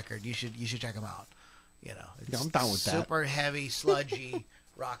Down record, you should check them out. You know, it's I'm down with that. Super heavy, sludgy.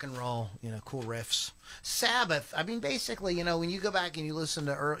 Rock and roll, you know, cool riffs. Sabbath. I mean, basically, you know, when you go back and you listen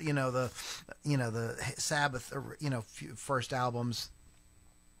to, the Sabbath, first albums,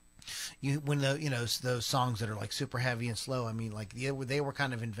 those songs that are like super heavy and slow. I mean, like they were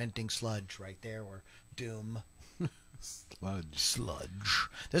kind of inventing sludge right there, or doom. Sludge.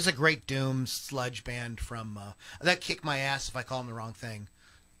 There's a great doom sludge band from that kick my ass if I call them the wrong thing.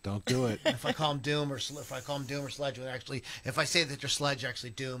 Don't do it. If I call them doom or sludge, if I say that they're sludge,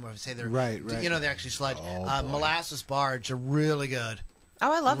 actually doom, or if I say they're right. You know, they're actually sludge. Oh, Molasses Barge are really good.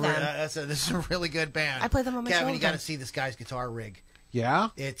 Oh, I love them. This is a really good band. I play them on my show. Kevin, you got to see this guy's guitar rig. Yeah.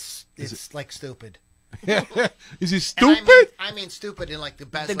 It's like stupid. Is he stupid? I mean stupid in like the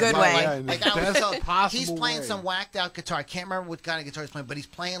best, the good way. He's playing some whacked out guitar. I can't remember what kind of guitar he's playing, but he's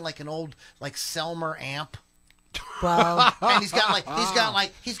playing like an old like Selmer amp. Well, and he's got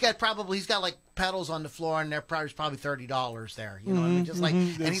pedals on the floor, and they're probably $30 there. You know what I mean? Just like,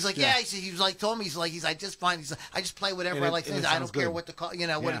 and he's like, told me, I just play whatever I like. I don't care what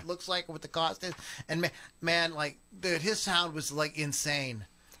what it looks like or what the cost is. And man, like, dude, his sound was like insane.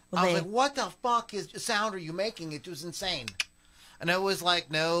 I was like, what the fuck sound are you making? It was insane. And it was like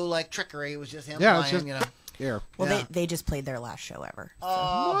no like trickery. It was just him playing. You know. Yeah. Well, they just played their last show ever.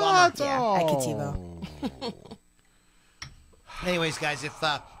 Oh, bummer. Yeah, at Kativo. Anyways, guys, if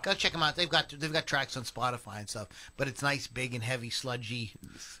go check them out. They've got tracks on Spotify and stuff, but it's nice, big and heavy, sludgy,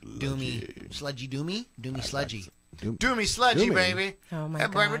 doomy, doomy, sludgy. Doomy sludgy, baby. Oh my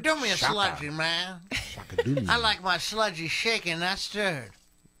God. Baby, do me a sludgy, man. Shaka-doomy. I like my sludgy shaking, not stirred.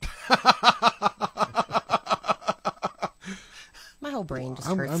 My whole brain just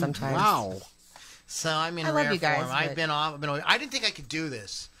hurts sometimes. Wow. So I'm in I rare love you guys, form. I've but- been off. I didn't think I could do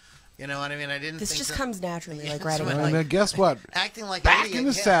this. You know what I mean? I didn't. This think just that, comes naturally, like Yeah, right so away. it, And then guess what? acting like Back an idiot. in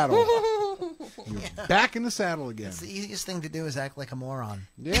the Yeah. saddle. You're back in the saddle again. It's the easiest thing to do is act like a moron.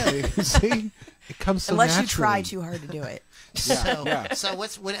 Yeah, you see, it comes so Unless naturally. you try too hard to do it. So, yeah. so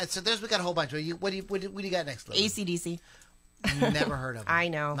so there's we got a whole bunch. What do you got next? Lily? AC/DC. Never heard of them. I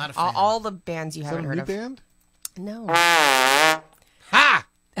know. Not a fan. All the bands you Is that a haven't heard new of. band? No. Ha!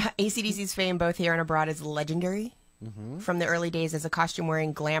 AC/DC's fame both here and abroad is legendary. From the early days as a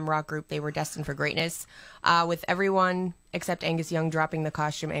costume-wearing glam rock group, they were destined for greatness, with everyone except Angus Young dropping the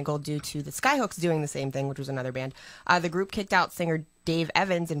costume angle due to the Skyhooks doing the same thing, which was another band. The group kicked out singer Dave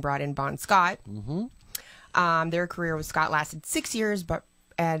Evans and brought in Bon Scott. Their career with Scott lasted 6 years,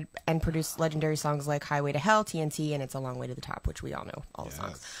 and produced legendary songs like Highway to Hell, TNT, and It's a Long Way to the Top, which we all know, all the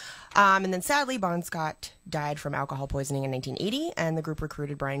songs. And then sadly, Bon Scott died from alcohol poisoning in 1980, and the group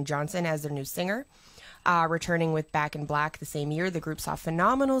recruited Brian Johnson as their new singer. Returning with Back in Black the same year, the group saw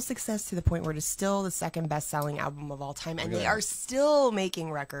phenomenal success to the point where it is still the second best-selling album of all time, and they are still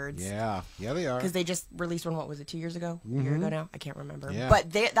making records. Yeah, they are. Because they just released one, what was it, 2 years ago? A year ago now? I can't remember. Yeah.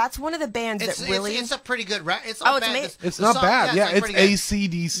 But that's one of the bands that really... It's a pretty good record. It's Oh, it's amazing. It's not bad. Yeah, it's pretty good.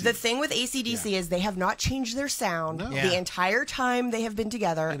 AC/DC. The thing with AC/DC is they have not changed their sound the entire time they have been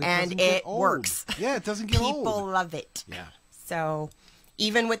together, and doesn't get it old. works. Yeah, it doesn't get old. People love it. Yeah. So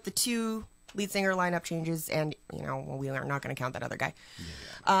even with the two lead singer lineup changes, and we are not going to count that other guy.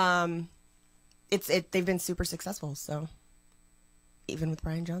 They've been super successful. So even with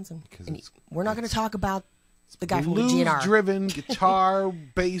Brian Johnson, and we're not going to talk about the guy from the GNR. Blues-driven,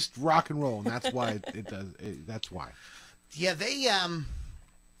 guitar-based rock and roll, and that's why it does. That's why. Yeah, they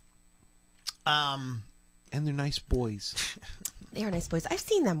And they're nice boys. They are nice boys. I've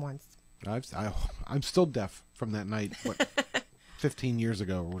seen them once. I'm still deaf from that night. What, 15 years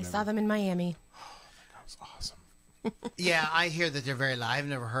ago or whatever. I saw them in Miami. That was awesome. Yeah, I hear that they're very loud. I've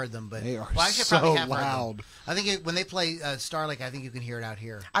never heard them, but They are actually, I so probably have heard them. loud. I think when they play Star Lake, I think you can hear it out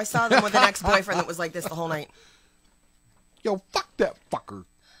here. I saw them with an ex-boyfriend that was like this the whole night. Yo, fuck that fucker.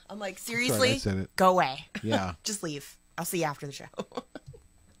 I'm like, Sorry, I seriously? said it. Go away. Yeah. Just leave. I'll see you after the show.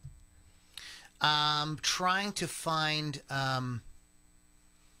 Trying to find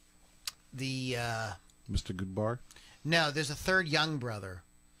the Mr. Goodbar. no, there's a third young brother,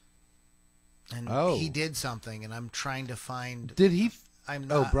 and he did something, and I'm trying to find. Did he? I'm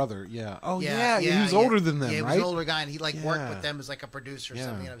Oh, not, brother. Yeah. Oh, yeah. He was older than them, yeah, he right? was an older guy, and he worked Yeah. with them as like a producer or Yeah.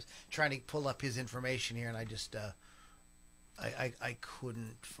 something. And I was trying to pull up his information here, and I just I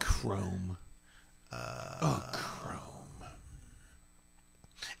couldn't. Chrome. Chrome.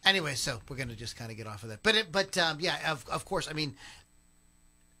 Anyway, so we're gonna just kind of get off of that. But yeah, of course. I mean,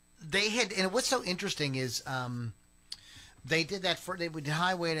 they had, and what's so interesting is they did that they did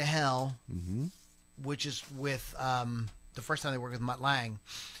Highway to Hell, which is with the first time they worked with Mutt Lange,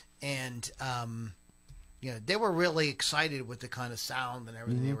 and they were really excited with the kind of sound and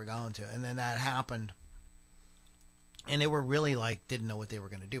everything they were going to, and then that happened. And they were really didn't know what they were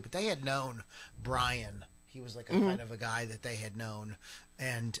going to do, but they had known Brian. He was like a kind of a guy that they had known,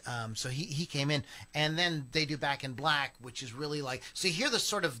 and so he came in, and then they do Back in Black, which is really so you hear the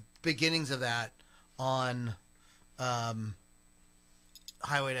sort of beginnings of that on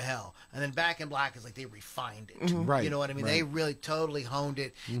Highway to Hell, and then Back in Black is they refined it, Right, You know what I mean? right. They really totally honed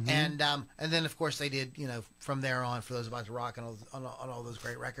it, and then of course they did from there on for those about to rock on all those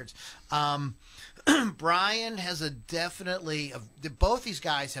great records. Brian has both these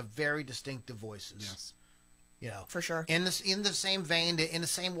guys have very distinctive voices. Yes. For sure. In the same vein, in the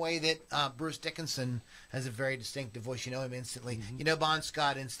same way that Bruce Dickinson has a very distinctive voice. You know him instantly. You know Bon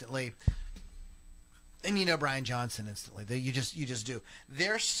Scott instantly. And you know Brian Johnson instantly. You just do.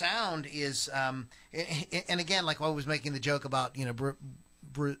 Their sound is, and again, like I was making the joke about,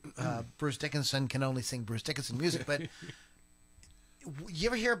 Bruce Dickinson can only sing Bruce Dickinson music, but you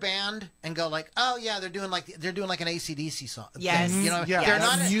ever hear a band and go oh yeah, they're doing like an AC/DC song? Yes. You know, Yeah, they're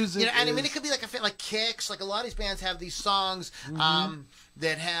that not music and I mean is- it could be like Kicks, like a lot of these bands have these songs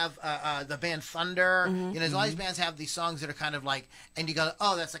that have the band Thunder. You know, a lot of these bands have these songs that are kind of and you go,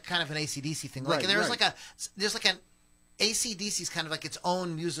 oh, that's kind of an AC/DC thing. Right, There's right. there's an AC/DC's kind of like its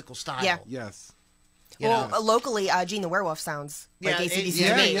own musical style. Yeah. Yes. Locally, Gene the Werewolf sounds like AC/DC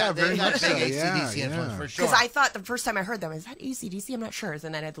to me. Very much so. Big AC/DC influence for sure. Because I thought the first time I heard them, is that AC/DC? I'm not sure. And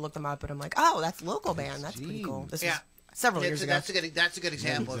then I had to look them up, and I'm like, oh, that's a local band. That's pretty cool. This was several years ago. That's a good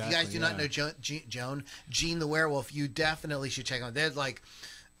example. If you guys do not know Gene the Werewolf, you definitely should check out. They're like,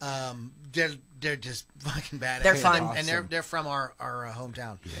 they're just fucking badass. They're fun, and they're from our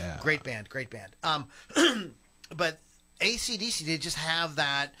hometown. Yeah, great band. But AC/DC did just have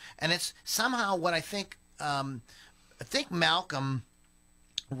that, and it's somehow what I think. I think Malcolm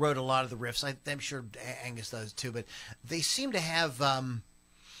wrote a lot of the riffs. I'm sure Angus does too, but they seem to have,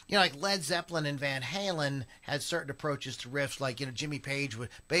 like Led Zeppelin and Van Halen had certain approaches to riffs. Like Jimmy Page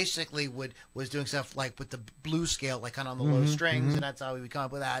was doing stuff like with the blues scale, like kind of on the low strings, and that's how we come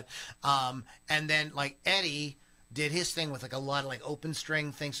up with that. And then like Eddie did his thing with like a lot of like open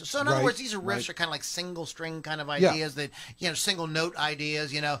string things. So in other words, these are riffs are kind of like single string kind of ideas that, single note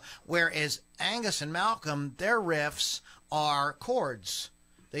ideas, whereas Angus and Malcolm, their riffs are chords.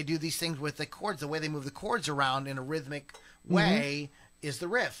 They do these things with the chords. The way they move the chords around in a rhythmic way is the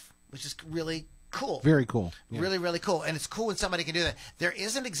riff, which is really cool. Very cool. Yeah. Really, really cool. And it's cool when somebody can do that. There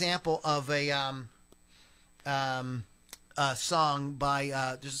is an example of a song by,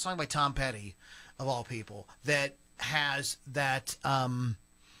 there's a song by Tom Petty, of all people, that has that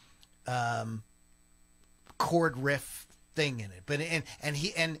chord riff thing in it, but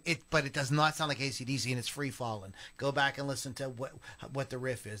but it does not sound like AC/DC, and it's free falling. Go back and listen to what the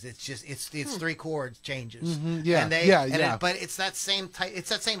riff is. It's just it's 3 chords changes. But it's that same type. It's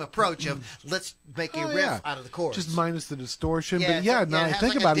that same approach of let's make a riff out of the chords, just minus the distortion. But now I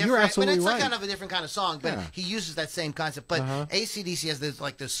think about it, you're absolutely right. But it's kind of a different kind of song. But he uses that same concept. But AC/DC has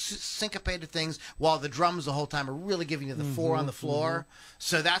this syncopated things, while the drums the whole time are really giving you the 4 on the floor.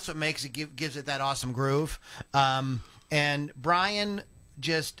 So that's what makes it gives it that awesome groove. And Brian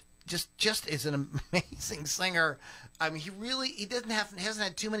just is an amazing singer. I mean, he hasn't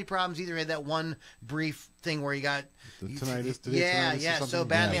had too many problems either. He had that one brief thing where he got tinnitus. So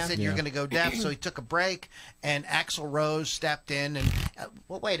bad they said you're going to go deaf. So he took a break, and Axl Rose stepped in. And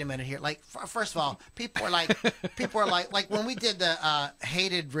wait a minute here. Like, first of all, people are like when we did the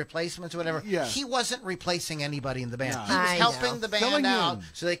hated replacements or whatever. Yeah. He wasn't replacing anybody in the band. He was helping the band out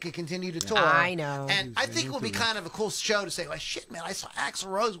so they could continue to tour. I know. And I think it would be kind of a cool show to say, like, shit, man, I saw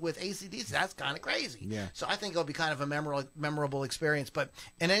Axl Rose with AC/DC. That's kind of crazy. Yeah. So I think it'll be kind of a memorable experience. But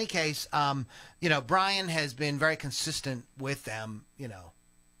in any case, Brian has been very consistent with them,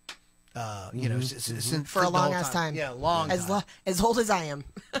 since for a long ass time. Yeah, long as old as I am.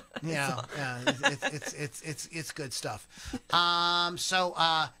 It's good stuff. Do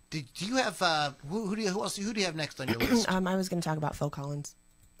you have who do you have next on your list? I was going to talk about Phil Collins.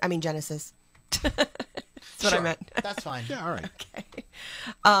 I mean Genesis. That's what I meant. That's fine. Yeah, all right. Okay.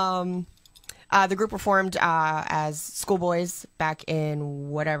 The group were formed as schoolboys back in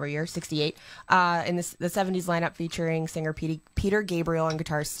whatever year, 68. In the 70s lineup featuring singer Peter Gabriel and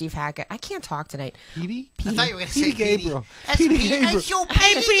guitarist Steve Hackett. I can't talk tonight. Petey? I thought you were going to say Gabriel. Petey Gabriel.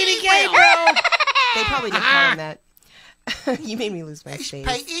 Petey Gabriel. They probably didn't call him that. You made me lose my space.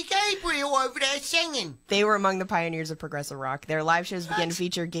 Petey Gabriel over there singing. They were among the pioneers of progressive rock. Their live shows began to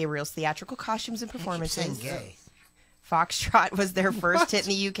feature Gabriel's theatrical costumes and performances. Gay. Foxtrot was their first hit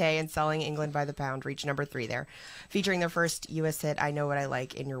in the UK, and Selling England by the Pound reached number 3 there, featuring their first US hit, I Know What I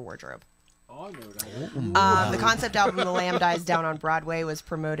Like in Your Wardrobe. Oh, I know what I like. The concept album The Lamb Dies Down on Broadway was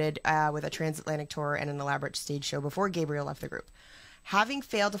promoted with a transatlantic tour and an elaborate stage show before Gabriel left the group. Having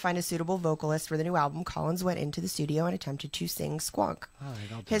failed to find a suitable vocalist for the new album, Collins went into the studio and attempted to sing Squonk.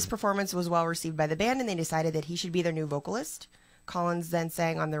 His performance was well received by the band, and they decided that he should be their new vocalist. Collins then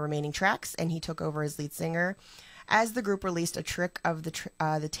sang on the remaining tracks, and he took over as lead singer. As the group released A Trick of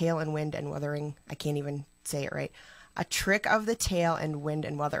the Tail and Wind and Wuthering, I can't even say it right, A Trick of the Tail and Wind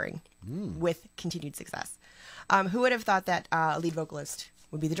and Wuthering, with continued success. Who would have thought that a lead vocalist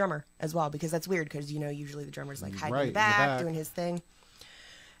would be the drummer as well? Because that's weird, because usually the drummer's like hiding in the back, doing his thing,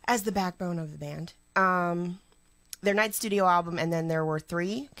 as the backbone of the band. Their ninth studio album, and then there were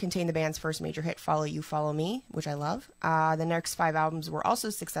 3, contained the band's first major hit, Follow You, Follow Me, which I love. The next 5 albums were also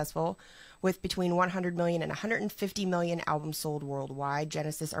successful, with between 100 million and 150 million albums sold worldwide.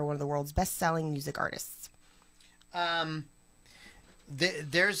 Genesis are one of the world's best-selling music artists.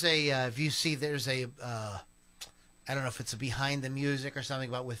 There's a, if you see, there's a, I don't know if it's a behind the music or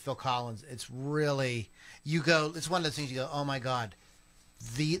something, but with Phil Collins, it's really, it's one of those things you go, oh my God.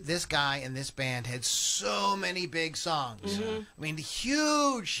 This guy and this band had so many big songs. I mean,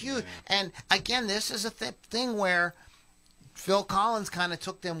 huge. And again, this is a thing where Phil Collins kind of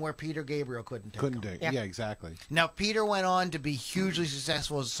took them where Peter Gabriel couldn't take them. Yeah, exactly. Now, Peter went on to be hugely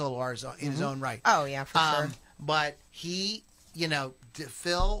successful as a solo artist in his own right. Oh, yeah, for sure. But he,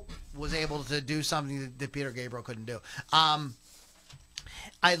 Phil was able to do something that Peter Gabriel couldn't do.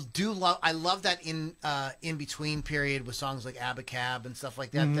 I love that in between period with songs like Abacab and stuff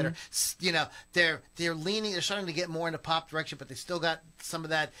like that that are they're starting to get more into pop direction, but they still got some of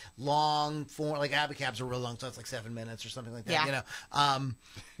that long form, like Abacab's a real long, so it's like 7 minutes or something like that. When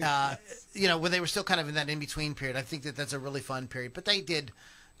they were still kind of in that in between period. I think that's a really fun period. But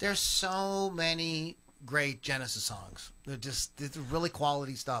there's so many great Genesis songs. It's really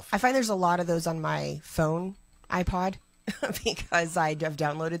quality stuff. I find there's a lot of those on my phone iPod. Because I have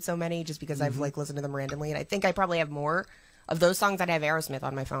downloaded so many, just because I've listened to them randomly, and I think I probably have more of those songs than I have Aerosmith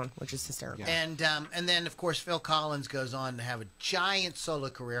on my phone, which is hysterical. Yeah. And then of course Phil Collins goes on to have a giant solo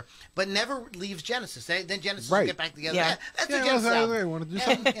career, but never leaves Genesis. Then Genesis will get back together. Yeah, that's the Genesis album. I want to do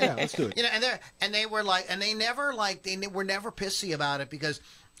something. Yeah, let's do it. They were never pissy about it, because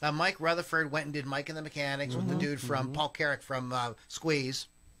Mike Rutherford went and did Mike and the Mechanics with the dude from Paul Carrack from Squeeze.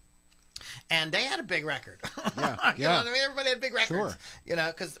 And they had a big record. Yeah, everybody had big records. Sure.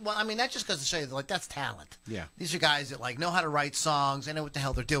 Because that just goes to show you that's talent. Yeah. These are guys that know how to write songs. They know what the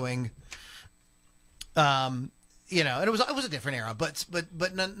hell they're doing. And it was a different era, but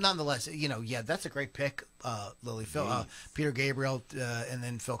nonetheless, that's a great pick, Lily. Peter Gabriel, and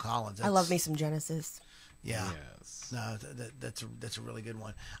then Phil Collins. I love me some Genesis. Yeah. Yes. No, that's a really good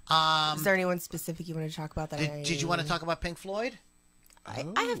one. Is there anyone specific you want to talk about that? Did you want to talk about Pink Floyd? I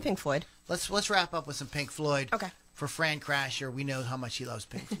have Pink Floyd. Let's wrap up with some Pink Floyd. Okay. For Fran Crasher, we know how much he loves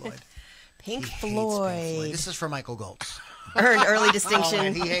Pink Floyd. Pink He hates Floyd. Pink Floyd. This is for Michael Goltz. Earned early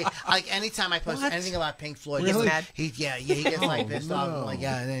distinction. Anytime I post anything about Pink Floyd, Really? Mad. he gets pissed off. I'm like,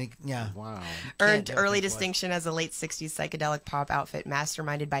 Wow. Earned do early Pink Floyd. distinction as a late 60s psychedelic pop outfit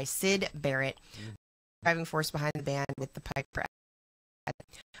masterminded by Syd Barrett, driving force behind the band with the pipe press.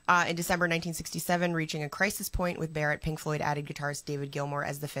 In December 1967, reaching a crisis point with Barrett, Pink Floyd added guitarist David Gilmour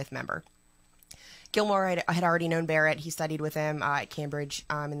as the fifth member. Gilmour had already known Barrett. He studied with him at Cambridge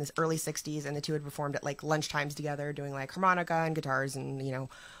in the early 60s, and the two had performed at lunchtimes together, doing harmonica and guitars and,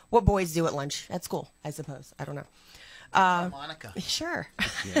 what boys do at lunch at school, I suppose. I don't know. Harmonica. Sure.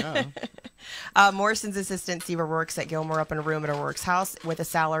 Yeah. Morrison's assistant, Steve O'Rourke, set Gilmour up in a room at O'Rourke's house with a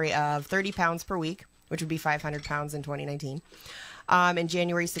salary of £30 per week, which would be £500 in 2019. In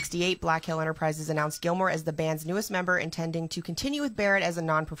January 1968, Black Hill Enterprises announced Gilmour as the band's newest member, intending to continue with Barrett as a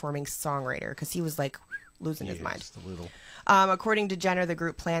non-performing songwriter, because he was losing his mind. Just a little. According to Jenner, the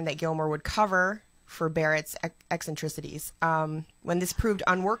group planned that Gilmour would cover for Barrett's eccentricities. When this proved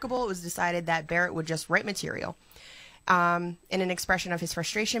unworkable, it was decided that Barrett would just write material. In an expression of his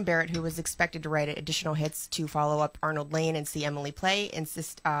frustration, Barrett, who was expected to write additional hits to follow up Arnold Lane and See Emily Play,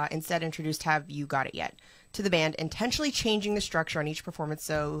 instead introduced Have You Got It Yet to the band, intentionally changing the structure on each performance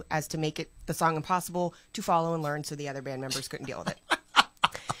so as to make the song impossible to follow and learn, so the other band members couldn't deal with it.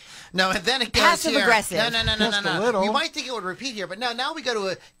 No, and then it goes Passive here. aggressive. No. You might think it would repeat here, but no. Now we go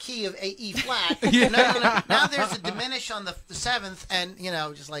to a key of E flat. No. Now there's a diminish on the seventh, and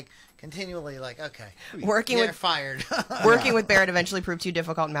continually okay. You're fired. Working with Barrett eventually proved too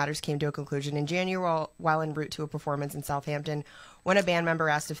difficult, and matters came to a conclusion in January while en route to a performance in Southampton, when a band member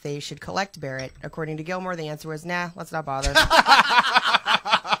asked if they should collect Barrett. According to Gilmour, the answer was, nah, let's not bother. This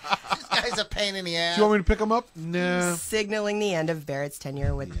guy's a pain in the ass. Do you want me to pick him up? No. Signaling the end of Barrett's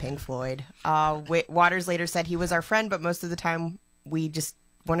tenure with Pink Floyd. Waters later said, he was our friend, but most of the time we just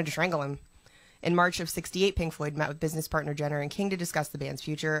wanted to strangle him. In March of 1968, Pink Floyd met with business partner Jenner and King to discuss the band's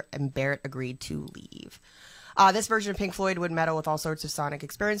future, and Barrett agreed to leave. This version of Pink Floyd would meddle with all sorts of sonic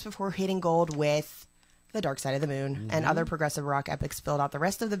experience before hitting gold with The Dark Side of the Moon, and other progressive rock epics filled out the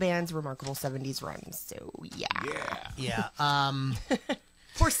rest of the band's remarkable 70s run. So, yeah.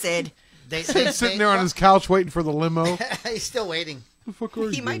 Poor Sid. Sid's sitting there on his couch waiting for the limo. He's still waiting. The fuck are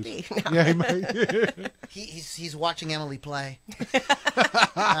He you might guys? be. No. Yeah, he might. He's watching Emily play.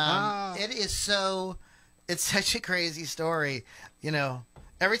 It's such a crazy story.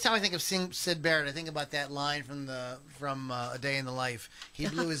 Every time I think of Syd Barrett, I think about that line from A Day in the Life. He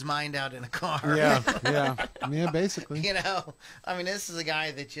blew his mind out in a car. Yeah, basically. This is a guy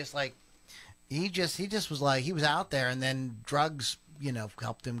that just he was out there, and then drugs,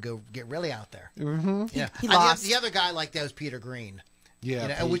 helped him get really out there. Mm-hmm. Yeah, He lost. The other guy like that was Peter Green.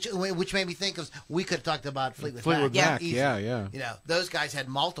 Yeah, which made me think of, we could have talked about Fleetwood Mac. Easy. Yeah. Those guys had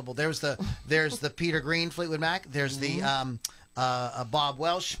multiple. There's the Peter Green Fleetwood Mac. There's the Bob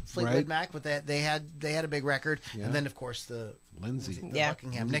Welsh, Fleetwood Mac, but they had a big record, and then of course the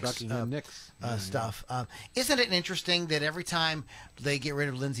Buckingham Nicks stuff. Isn't it interesting that every time they get rid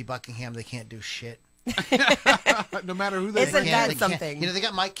of Lindsey Buckingham, they can't do shit? No matter who they Isn't that something? You know, they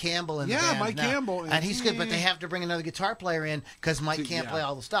got Mike Campbell in the band. Mike Campbell, and he's good, but they have to bring another guitar player in because Mike can't play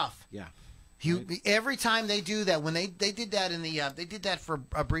all the stuff. Yeah. Every time they do that, when they did that in the they did that for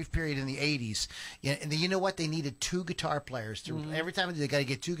a brief period in the 80s. Yeah, and you know what? They needed 2 guitar players. Every time they got to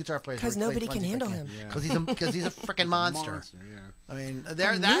get 2 guitar players because nobody can handle him. Because he's a freaking monster. Yeah. I mean,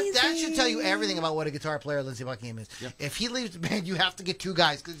 that should tell you everything about what a guitar player Lindsey Buckingham is. Yep. If he leaves the band, you have to get 2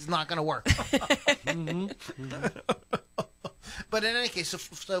 guys because it's not going to work. But in any case, so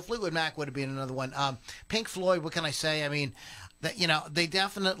Fleetwood Mac would have been another one. Pink Floyd, what can I say? I mean, they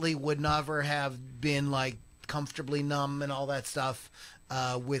definitely would never have been like comfortably numb and all that stuff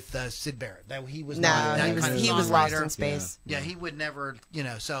with Syd Barrett. That he was he was lost in space. Yeah, he would never.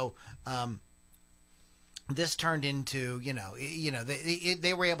 So this turned into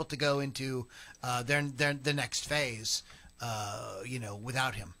they were able to go into the next phase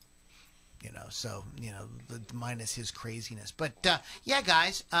without him. Minus his craziness. But yeah,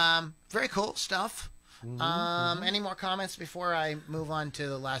 guys, very cool stuff. Any more comments before I move on to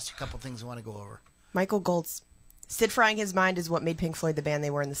the last couple things I want to go over? Michael Goltz. Sid frying his mind is what made Pink Floyd the band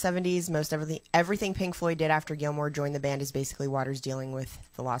they were in the 70s. Most everything Pink Floyd did after Gilmour joined the band is basically Waters dealing with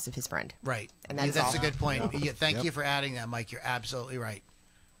the loss of his friend. Right. And that's a good point. Yeah, thank you for adding that, Mike. You're absolutely right.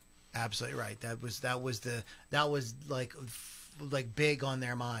 Absolutely right. That was like big on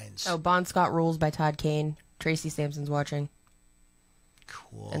their minds. Oh, Bon Scott Rules by Todd Kane. Tracy Sampson's watching.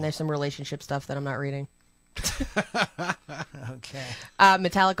 Cool. And there's some relationship stuff that I'm not reading. Okay.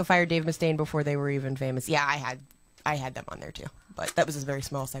 Metallica fired Dave Mustaine before they were even famous. Yeah, I had them on there too, but that was a very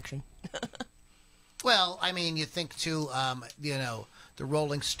small section. Well, I mean, you think too, the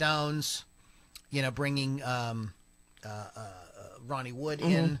Rolling Stones, bringing Ronnie Wood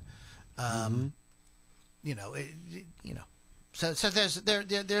in, So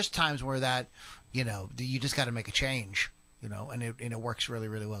there's times where that, you just got to make a change, and it works really,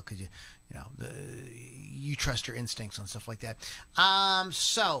 really well because you trust your instincts and stuff like that.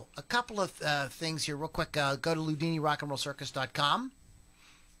 So a couple of things here real quick. Go to LoudiniRockandRollCircus.com.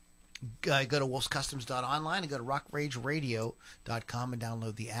 Go to wolfscustoms.online and go to rockrageradio.com and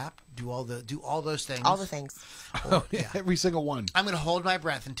download the app. Do all those things. All the things. Every single one. I'm going to hold my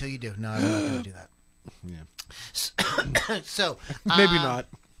breath until you do. No, I'm not going to do that. Yeah. So maybe not.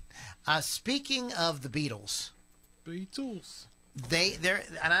 Speaking of the Beatles, they're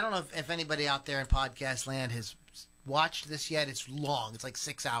and I don't know if anybody out there in podcast land has watched this yet. It's long. It's like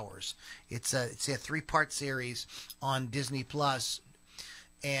 6 hours. It's a 3-part series on Disney Plus.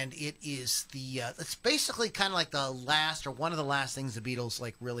 And it is it's basically kind of like the last or one of the last things the Beatles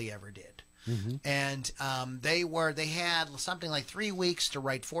like really ever did. And they had something like 3 weeks to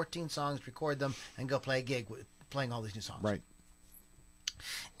write 14 songs, record them, and go play a gig playing all these new songs. Right.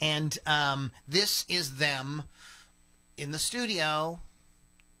 And this is them in the studio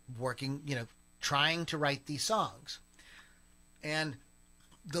working, trying to write these songs. And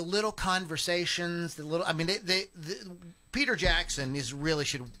the little conversations, Peter Jackson really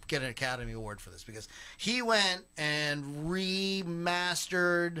should get an Academy Award for this because he went and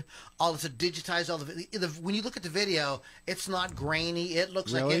remastered all this, digitized all when you look at the video, it's not grainy. It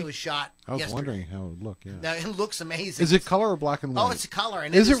looks like it was shot yesterday. I was wondering how it would look. Yeah. Now, it looks amazing. Is it color or black and white? Oh, it's a color.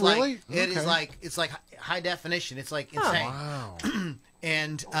 And is it really? It is like it's like high definition. It's like insane. Wow.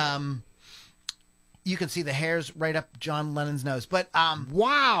 And you can see the hairs right up John Lennon's nose. But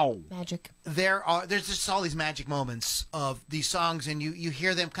wow, magic. There's just all these magic moments of these songs, and you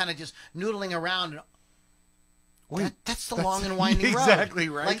hear them kind of just noodling around. That's the long and winding road. Exactly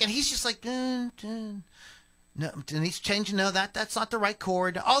right. Like, and he's just like, dun, dun. No, and he's changing. No, that's not the right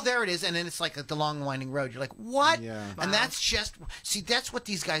chord. Oh, there it is. And then it's like the long and winding road. You're like, what? Yeah. And that's that's what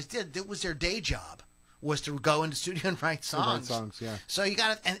these guys did. It was their day job, was to go into the studio and write songs. Yeah. So you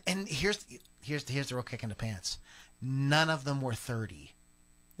got to, and here's the real kick in the pants. None of them were 30.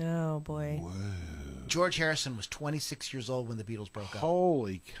 Oh boy. Whoa. George Harrison was 26 years old when the Beatles broke up.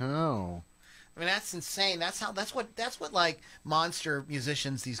 Holy cow. I mean, that's insane. That's what like monster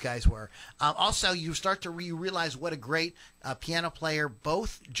musicians these guys were. Also, you start to realize what a great piano player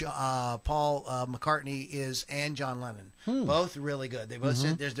both Paul McCartney is and John Lennon. Both really good. They both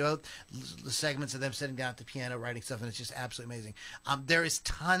there's both the segments of them sitting down at the piano writing stuff, and it's just absolutely amazing. There is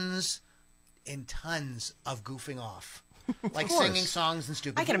tons and tons of goofing off. Like singing songs and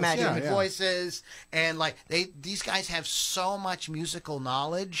stupid voices, and like these guys have so much musical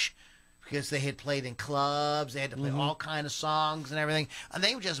knowledge because they had played in clubs. They had to play all kind of songs and everything. And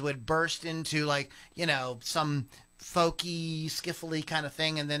they just would burst into like, some folky, skiffly kind of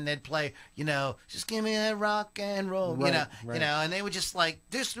thing, and then they'd play, just give me that rock and roll, Right. and they would just like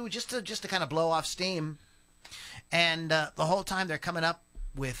just to kind of blow off steam. And the whole time they're coming up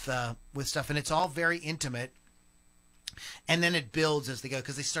with stuff, and it's all very intimate. And then it builds as they go,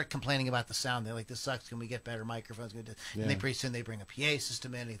 because they start complaining about the sound. They're like, "This sucks. Can we get better microphones?" And they pretty soon they bring a PA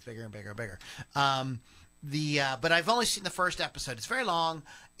system in. And it's bigger and bigger and bigger. But I've only seen the first episode. It's very long.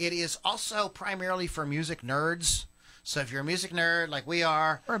 It is also primarily for music nerds. So if you're a music nerd like we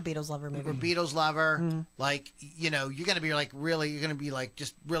are, or a Beatles lover, maybe, or a Beatles lover, like you're gonna be like really, you're gonna be like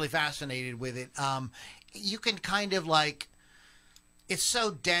just really fascinated with it. You can kind of like. It's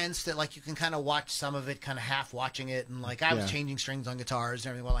so dense that like you can kind of watch some of it, kind of half watching it, and like I was changing strings on guitars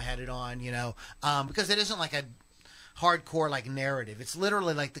and everything while I had it on, because it isn't like a hardcore like narrative. It's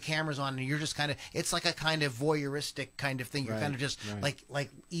literally like the camera's on and you're just kind of, it's like a kind of voyeuristic kind of thing. You're kind of just like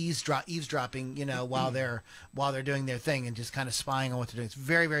eavesdropping, while they're doing their thing and just kind of spying on what they're doing. It's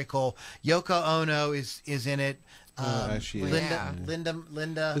very, very cool. Yoko Ono is in it. Linda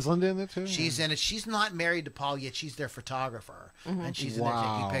is Linda in it too? She's in it. She's not married to Paul yet. She's their photographer, and she's in there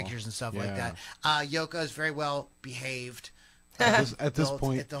taking pictures and stuff like that. Yoko is very well behaved at this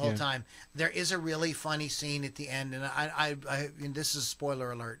point the whole time. There is a really funny scene at the end, and I this is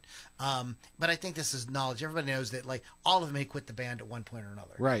spoiler alert, but I think this is knowledge. Everybody knows that like all of them may quit the band at one point or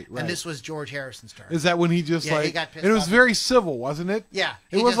another. Right. And this was George Harrison's turn. Is that when he just he got pissed it was off. very civil, wasn't it? Yeah.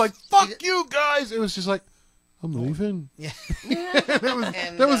 It was like, fuck you guys. It was just like, I'm leaving. Yeah.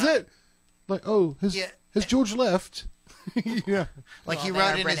 that was it. Like, has George left? Yeah. Like he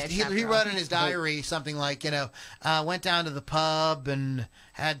wrote in his diary something like, went down to the pub and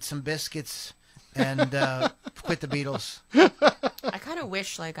had some biscuits and quit the Beatles. I kind of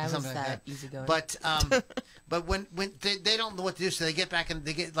wish like I was Something like that easygoing. But when they don't know what to do, so they get back and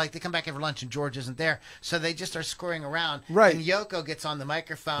they come back after lunch and George isn't there, so they just start screwing around. Right. And Yoko gets on the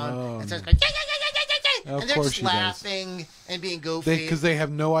microphone and starts going, and they're just laughing and being goofy because they have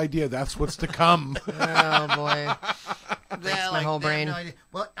no idea that's what's to come. Oh boy. That's my whole brain. No idea.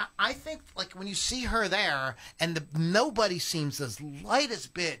 Well, I think like when you see her there, and nobody seems the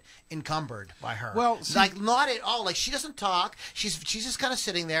slightest bit encumbered by her. Well, like not at all. Like she doesn't talk. She's just kind of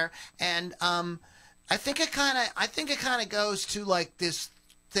sitting there, and I think it kind of goes to like this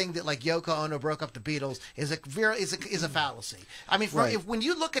thing that like Yoko Ono broke up the Beatles is a fallacy. I mean, when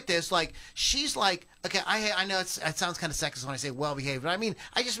you look at this, like she's like, okay, I know it sounds kind of sexist when I say well behaved, but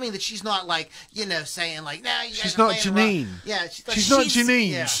I just mean that she's not like saying like, nah, you guys she's are not playing Janine. Yeah, she's not Janine.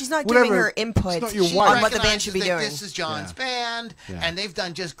 Yeah. She's not giving her input not your on wife. what the band should be doing. This is John's band, and they've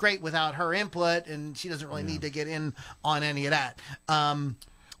done just great without her input, and she doesn't really need to get in on any of that.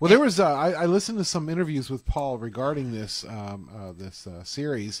 Well, there was I listened to some interviews with Paul regarding this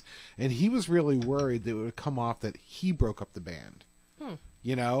series, and he was really worried that it would come off that he broke up the band.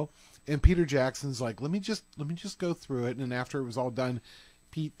 And Peter Jackson's like, let me just go through it, and after it was all done,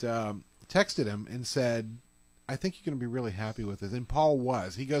 Pete texted him and said, I think you're going to be really happy with it. And Paul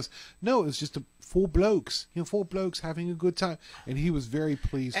was. He goes, no, it was just four blokes having a good time, and he was very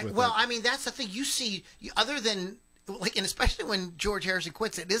pleased with it. Well, I mean, that's the thing you see, other than. Like, and especially when George Harrison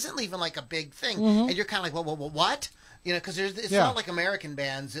quits, it isn't even like a big thing, and you're kind of like, well, what? Because it's not like American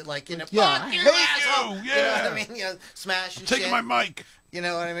bands that like, fuck you, asshole. You know what I mean? Smash and taking my mic. You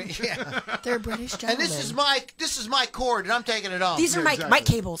know what I mean? Yeah. They're British gentlemen. And this is my cord, and I'm taking it off. These are mic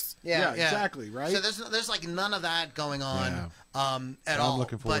cables. Yeah, exactly, right? So there's like none of that going on at all. I'm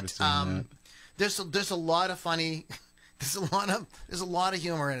looking forward to seeing that. There's a lot of funny. There's a lot of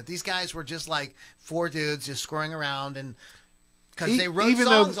humor in it. These guys were just like four dudes just screwing around, and because they wrote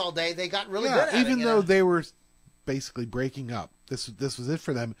songs all day, they got really good at it. Even though they were basically breaking up, this was it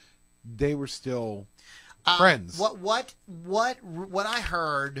for them. They were still friends. What I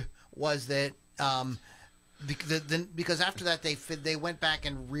heard was that because after that they went back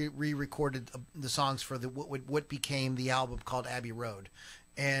and re-recorded the songs for what became the album called Abbey Road.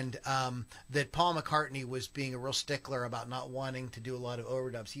 And that Paul McCartney was being a real stickler about not wanting to do a lot of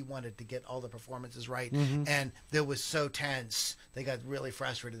overdubs. He wanted to get all the performances right, and it was so tense. They got really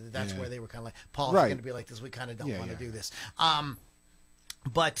frustrated. That's where they were kind of like, Paul's going to be like this. We kind of don't want to do this.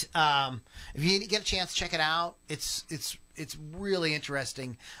 But if you get a chance, check it out. It's really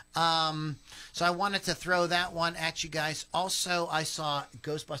interesting. So I wanted to throw that one at you guys. Also, I saw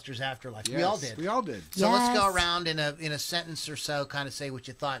Ghostbusters Afterlife. Yes, we all did. So let's go around in a sentence or so, kind of say what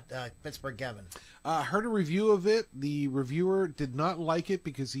you thought. Pittsburgh Kevin. Heard a review of it. The reviewer did not like it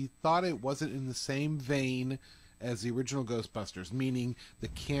because he thought it wasn't in the same vein as the original Ghostbusters, meaning the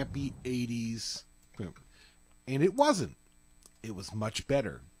campy 80s film. And it wasn't. It was much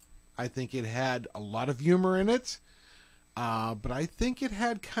better. I think it had a lot of humor in it, but I think it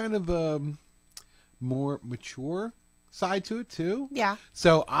had kind of a more mature side to it too. Yeah.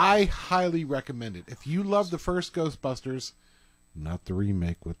 So I highly recommend it. If you love the first Ghostbusters, not the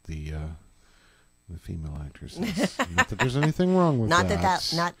remake with the female actors. Not that there's anything wrong with not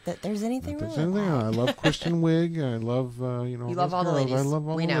that. Not that there's anything wrong with that. I love Kristen Wiig. I love you love all the ladies. I love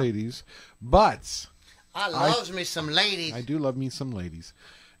all We the know. ladies. But I loves me some ladies. I do love me some ladies.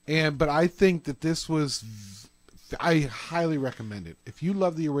 But I think that this was, I highly recommend it. If you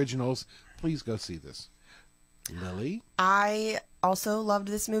love the originals, please go see this. Lily? I also loved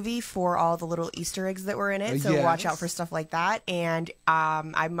this movie for all the little Easter eggs that were in it. So watch out for stuff like that. And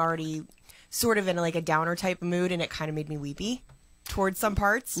I'm already sort of in like a downer type of mood, and it kind of made me weepy towards some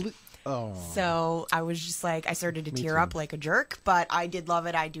parts. Oh. So I was just like, I started to tear up like a jerk, but I did love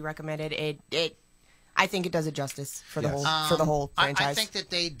it. I do recommend it. I think it does it justice for the whole franchise. I think that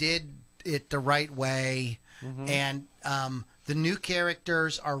they did it the right way, and the new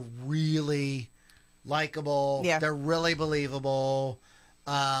characters are really likable. Yeah. They're really believable.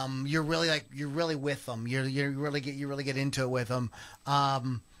 You're really with them. You really get into it with them.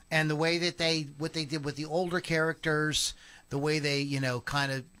 And the way that what they did with the older characters, the way they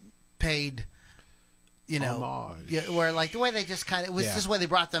kind of paid. Homage. Where like the way they just kind of just the way they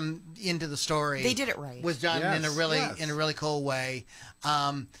brought them into the story. They did it right. Was done in a really cool way.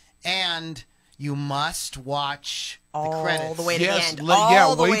 And you must watch the credits all the way to the end.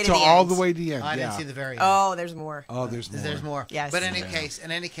 Wait till all the way to the end. I didn't see the very end. Oh, there's more. Oh, there's more. There's more. Yes. But in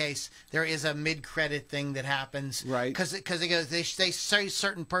any case, there is a mid-credit thing that happens. Right. Because they say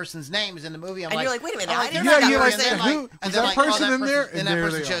certain person's names in the movie. And you're like, wait a minute, I didn't know know that person. person. Who? And Is they're that like, person in there? And that there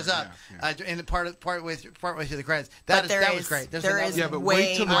person they shows are. up. Yeah. In the partway through the credits. But That was great. There is but way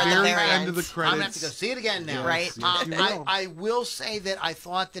wait till the more than very there end is. of the credits. I'm gonna have to go see it again now. Right. Yes, you will. I will say that I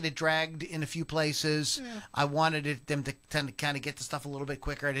thought that it dragged in a few places. Yeah. I wanted them to kind of get the stuff a little bit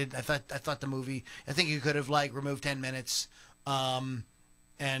quicker. I thought the movie. I think you could have removed 10 minutes, and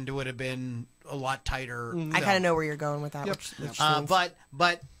it would have been a lot tighter. I kind of know where you're going with that. Yep. Which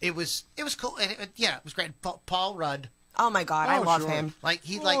But it was cool. It was great. Paul Rudd. oh my god, I love him.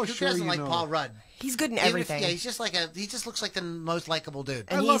 Who doesn't like Paul Rudd? He's good in Even if- everything. he just looks like the most likable dude.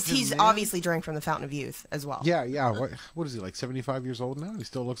 And love him, he's man. obviously drank from the fountain of youth as well. Yeah. What is he, like 75 years old now? He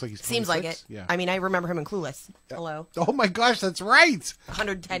still looks like he's 26? Seems like it. Yeah. I mean, I remember him in Clueless. Hello. Oh my gosh, that's right.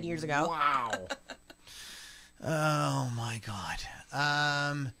 110 years ago. Wow. Oh my God.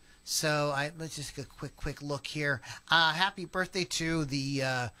 So let's just get a quick look here. Happy birthday to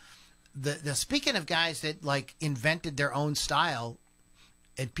the speaking of guys that invented their own style,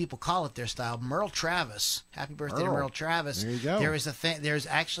 and people call it their style. Merle Travis. Happy birthday to Merle Travis. There you go. There is a thing.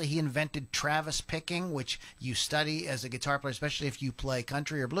 He invented Travis picking, which you study as a guitar player, especially if you play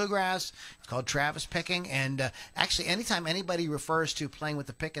country or bluegrass. It's called Travis picking. And actually, anytime anybody refers to playing with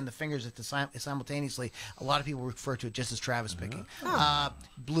the pick and the fingers simultaneously, a lot of people refer to it just as Travis picking.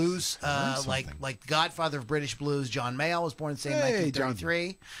 Blues, like Godfather of British blues, John Mayall was born in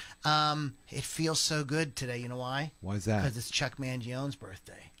 1933. It feels so good today. You know why? Why is that? Because it's Chuck Mangione's birthday.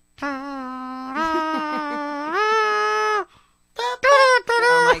 Oh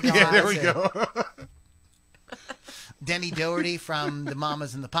my god. Yeah, there we go. Denny Doherty from the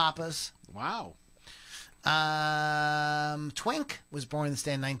Mamas and the Papas. Wow. Twink was born this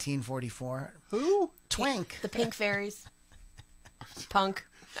day in 1944. Who? Twink. The Pink Fairies. Punk.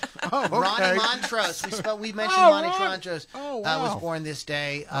 Oh, okay. Ronnie Montrose. We mentioned Ronnie Montrose. Oh, wow. Was born this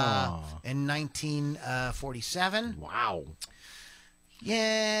day in 1947. Wow.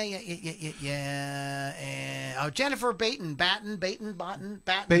 Yeah. And Jennifer Batten,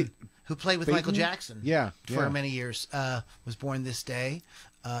 who played with Michael Jackson. For many years, was born this day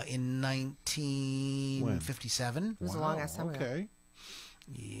in 1957. It was a long ass time ago. Okay.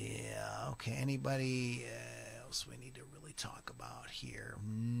 Yeah. Okay. Anybody else we need to really talk about here?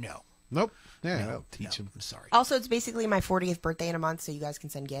 No. Nope. Yeah, I'll teach him. I'm sorry. Also, it's basically my 40th birthday in a month, so you guys can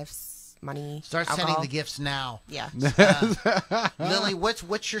send gifts, money, Start alcohol. sending the gifts now. Yeah. Lily,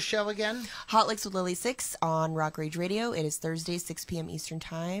 what's your show again? Hot Licks with Lily 6 on Rock Rage Radio. It is Thursday, 6 p.m. Eastern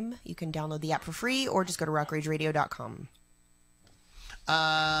Time. You can download the app for free or just go to rockrageradio.com.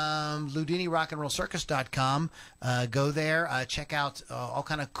 Loudini Rock and Roll Circus.com. Go there, check out all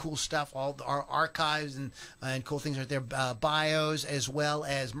kind of cool stuff, all our archives and cool things right there, bios as well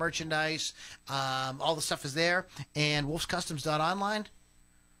as merchandise. All the stuff is there. And wolfscustoms.online.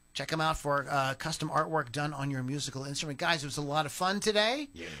 Check them out for custom artwork done on your musical instrument. Guys, it was a lot of fun today.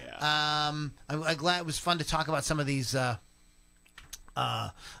 Yeah. I'm glad it was fun to talk about some of these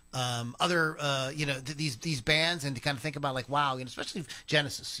other these bands, and to kind of think about, like, wow, especially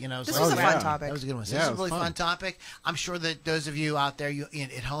Genesis, this was a fun topic. That was a good one. So yeah, this is a really fun topic. I'm sure that those of you out there,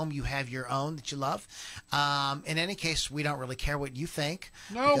 at home, you have your own that you love. In any case, we don't really care what you think.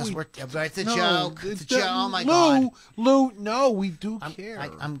 No, it's a joke. It's a joke. Oh my God, God, Lou, no, we do care.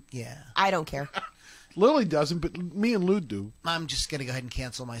 I don't care. Lily doesn't, but me and Lou do. I'm just gonna go ahead and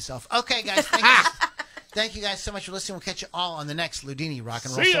cancel myself. Okay, guys, thank you guys so much for listening. We'll catch you all on the next Loudini Rock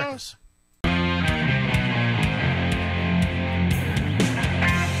and Roll Circus.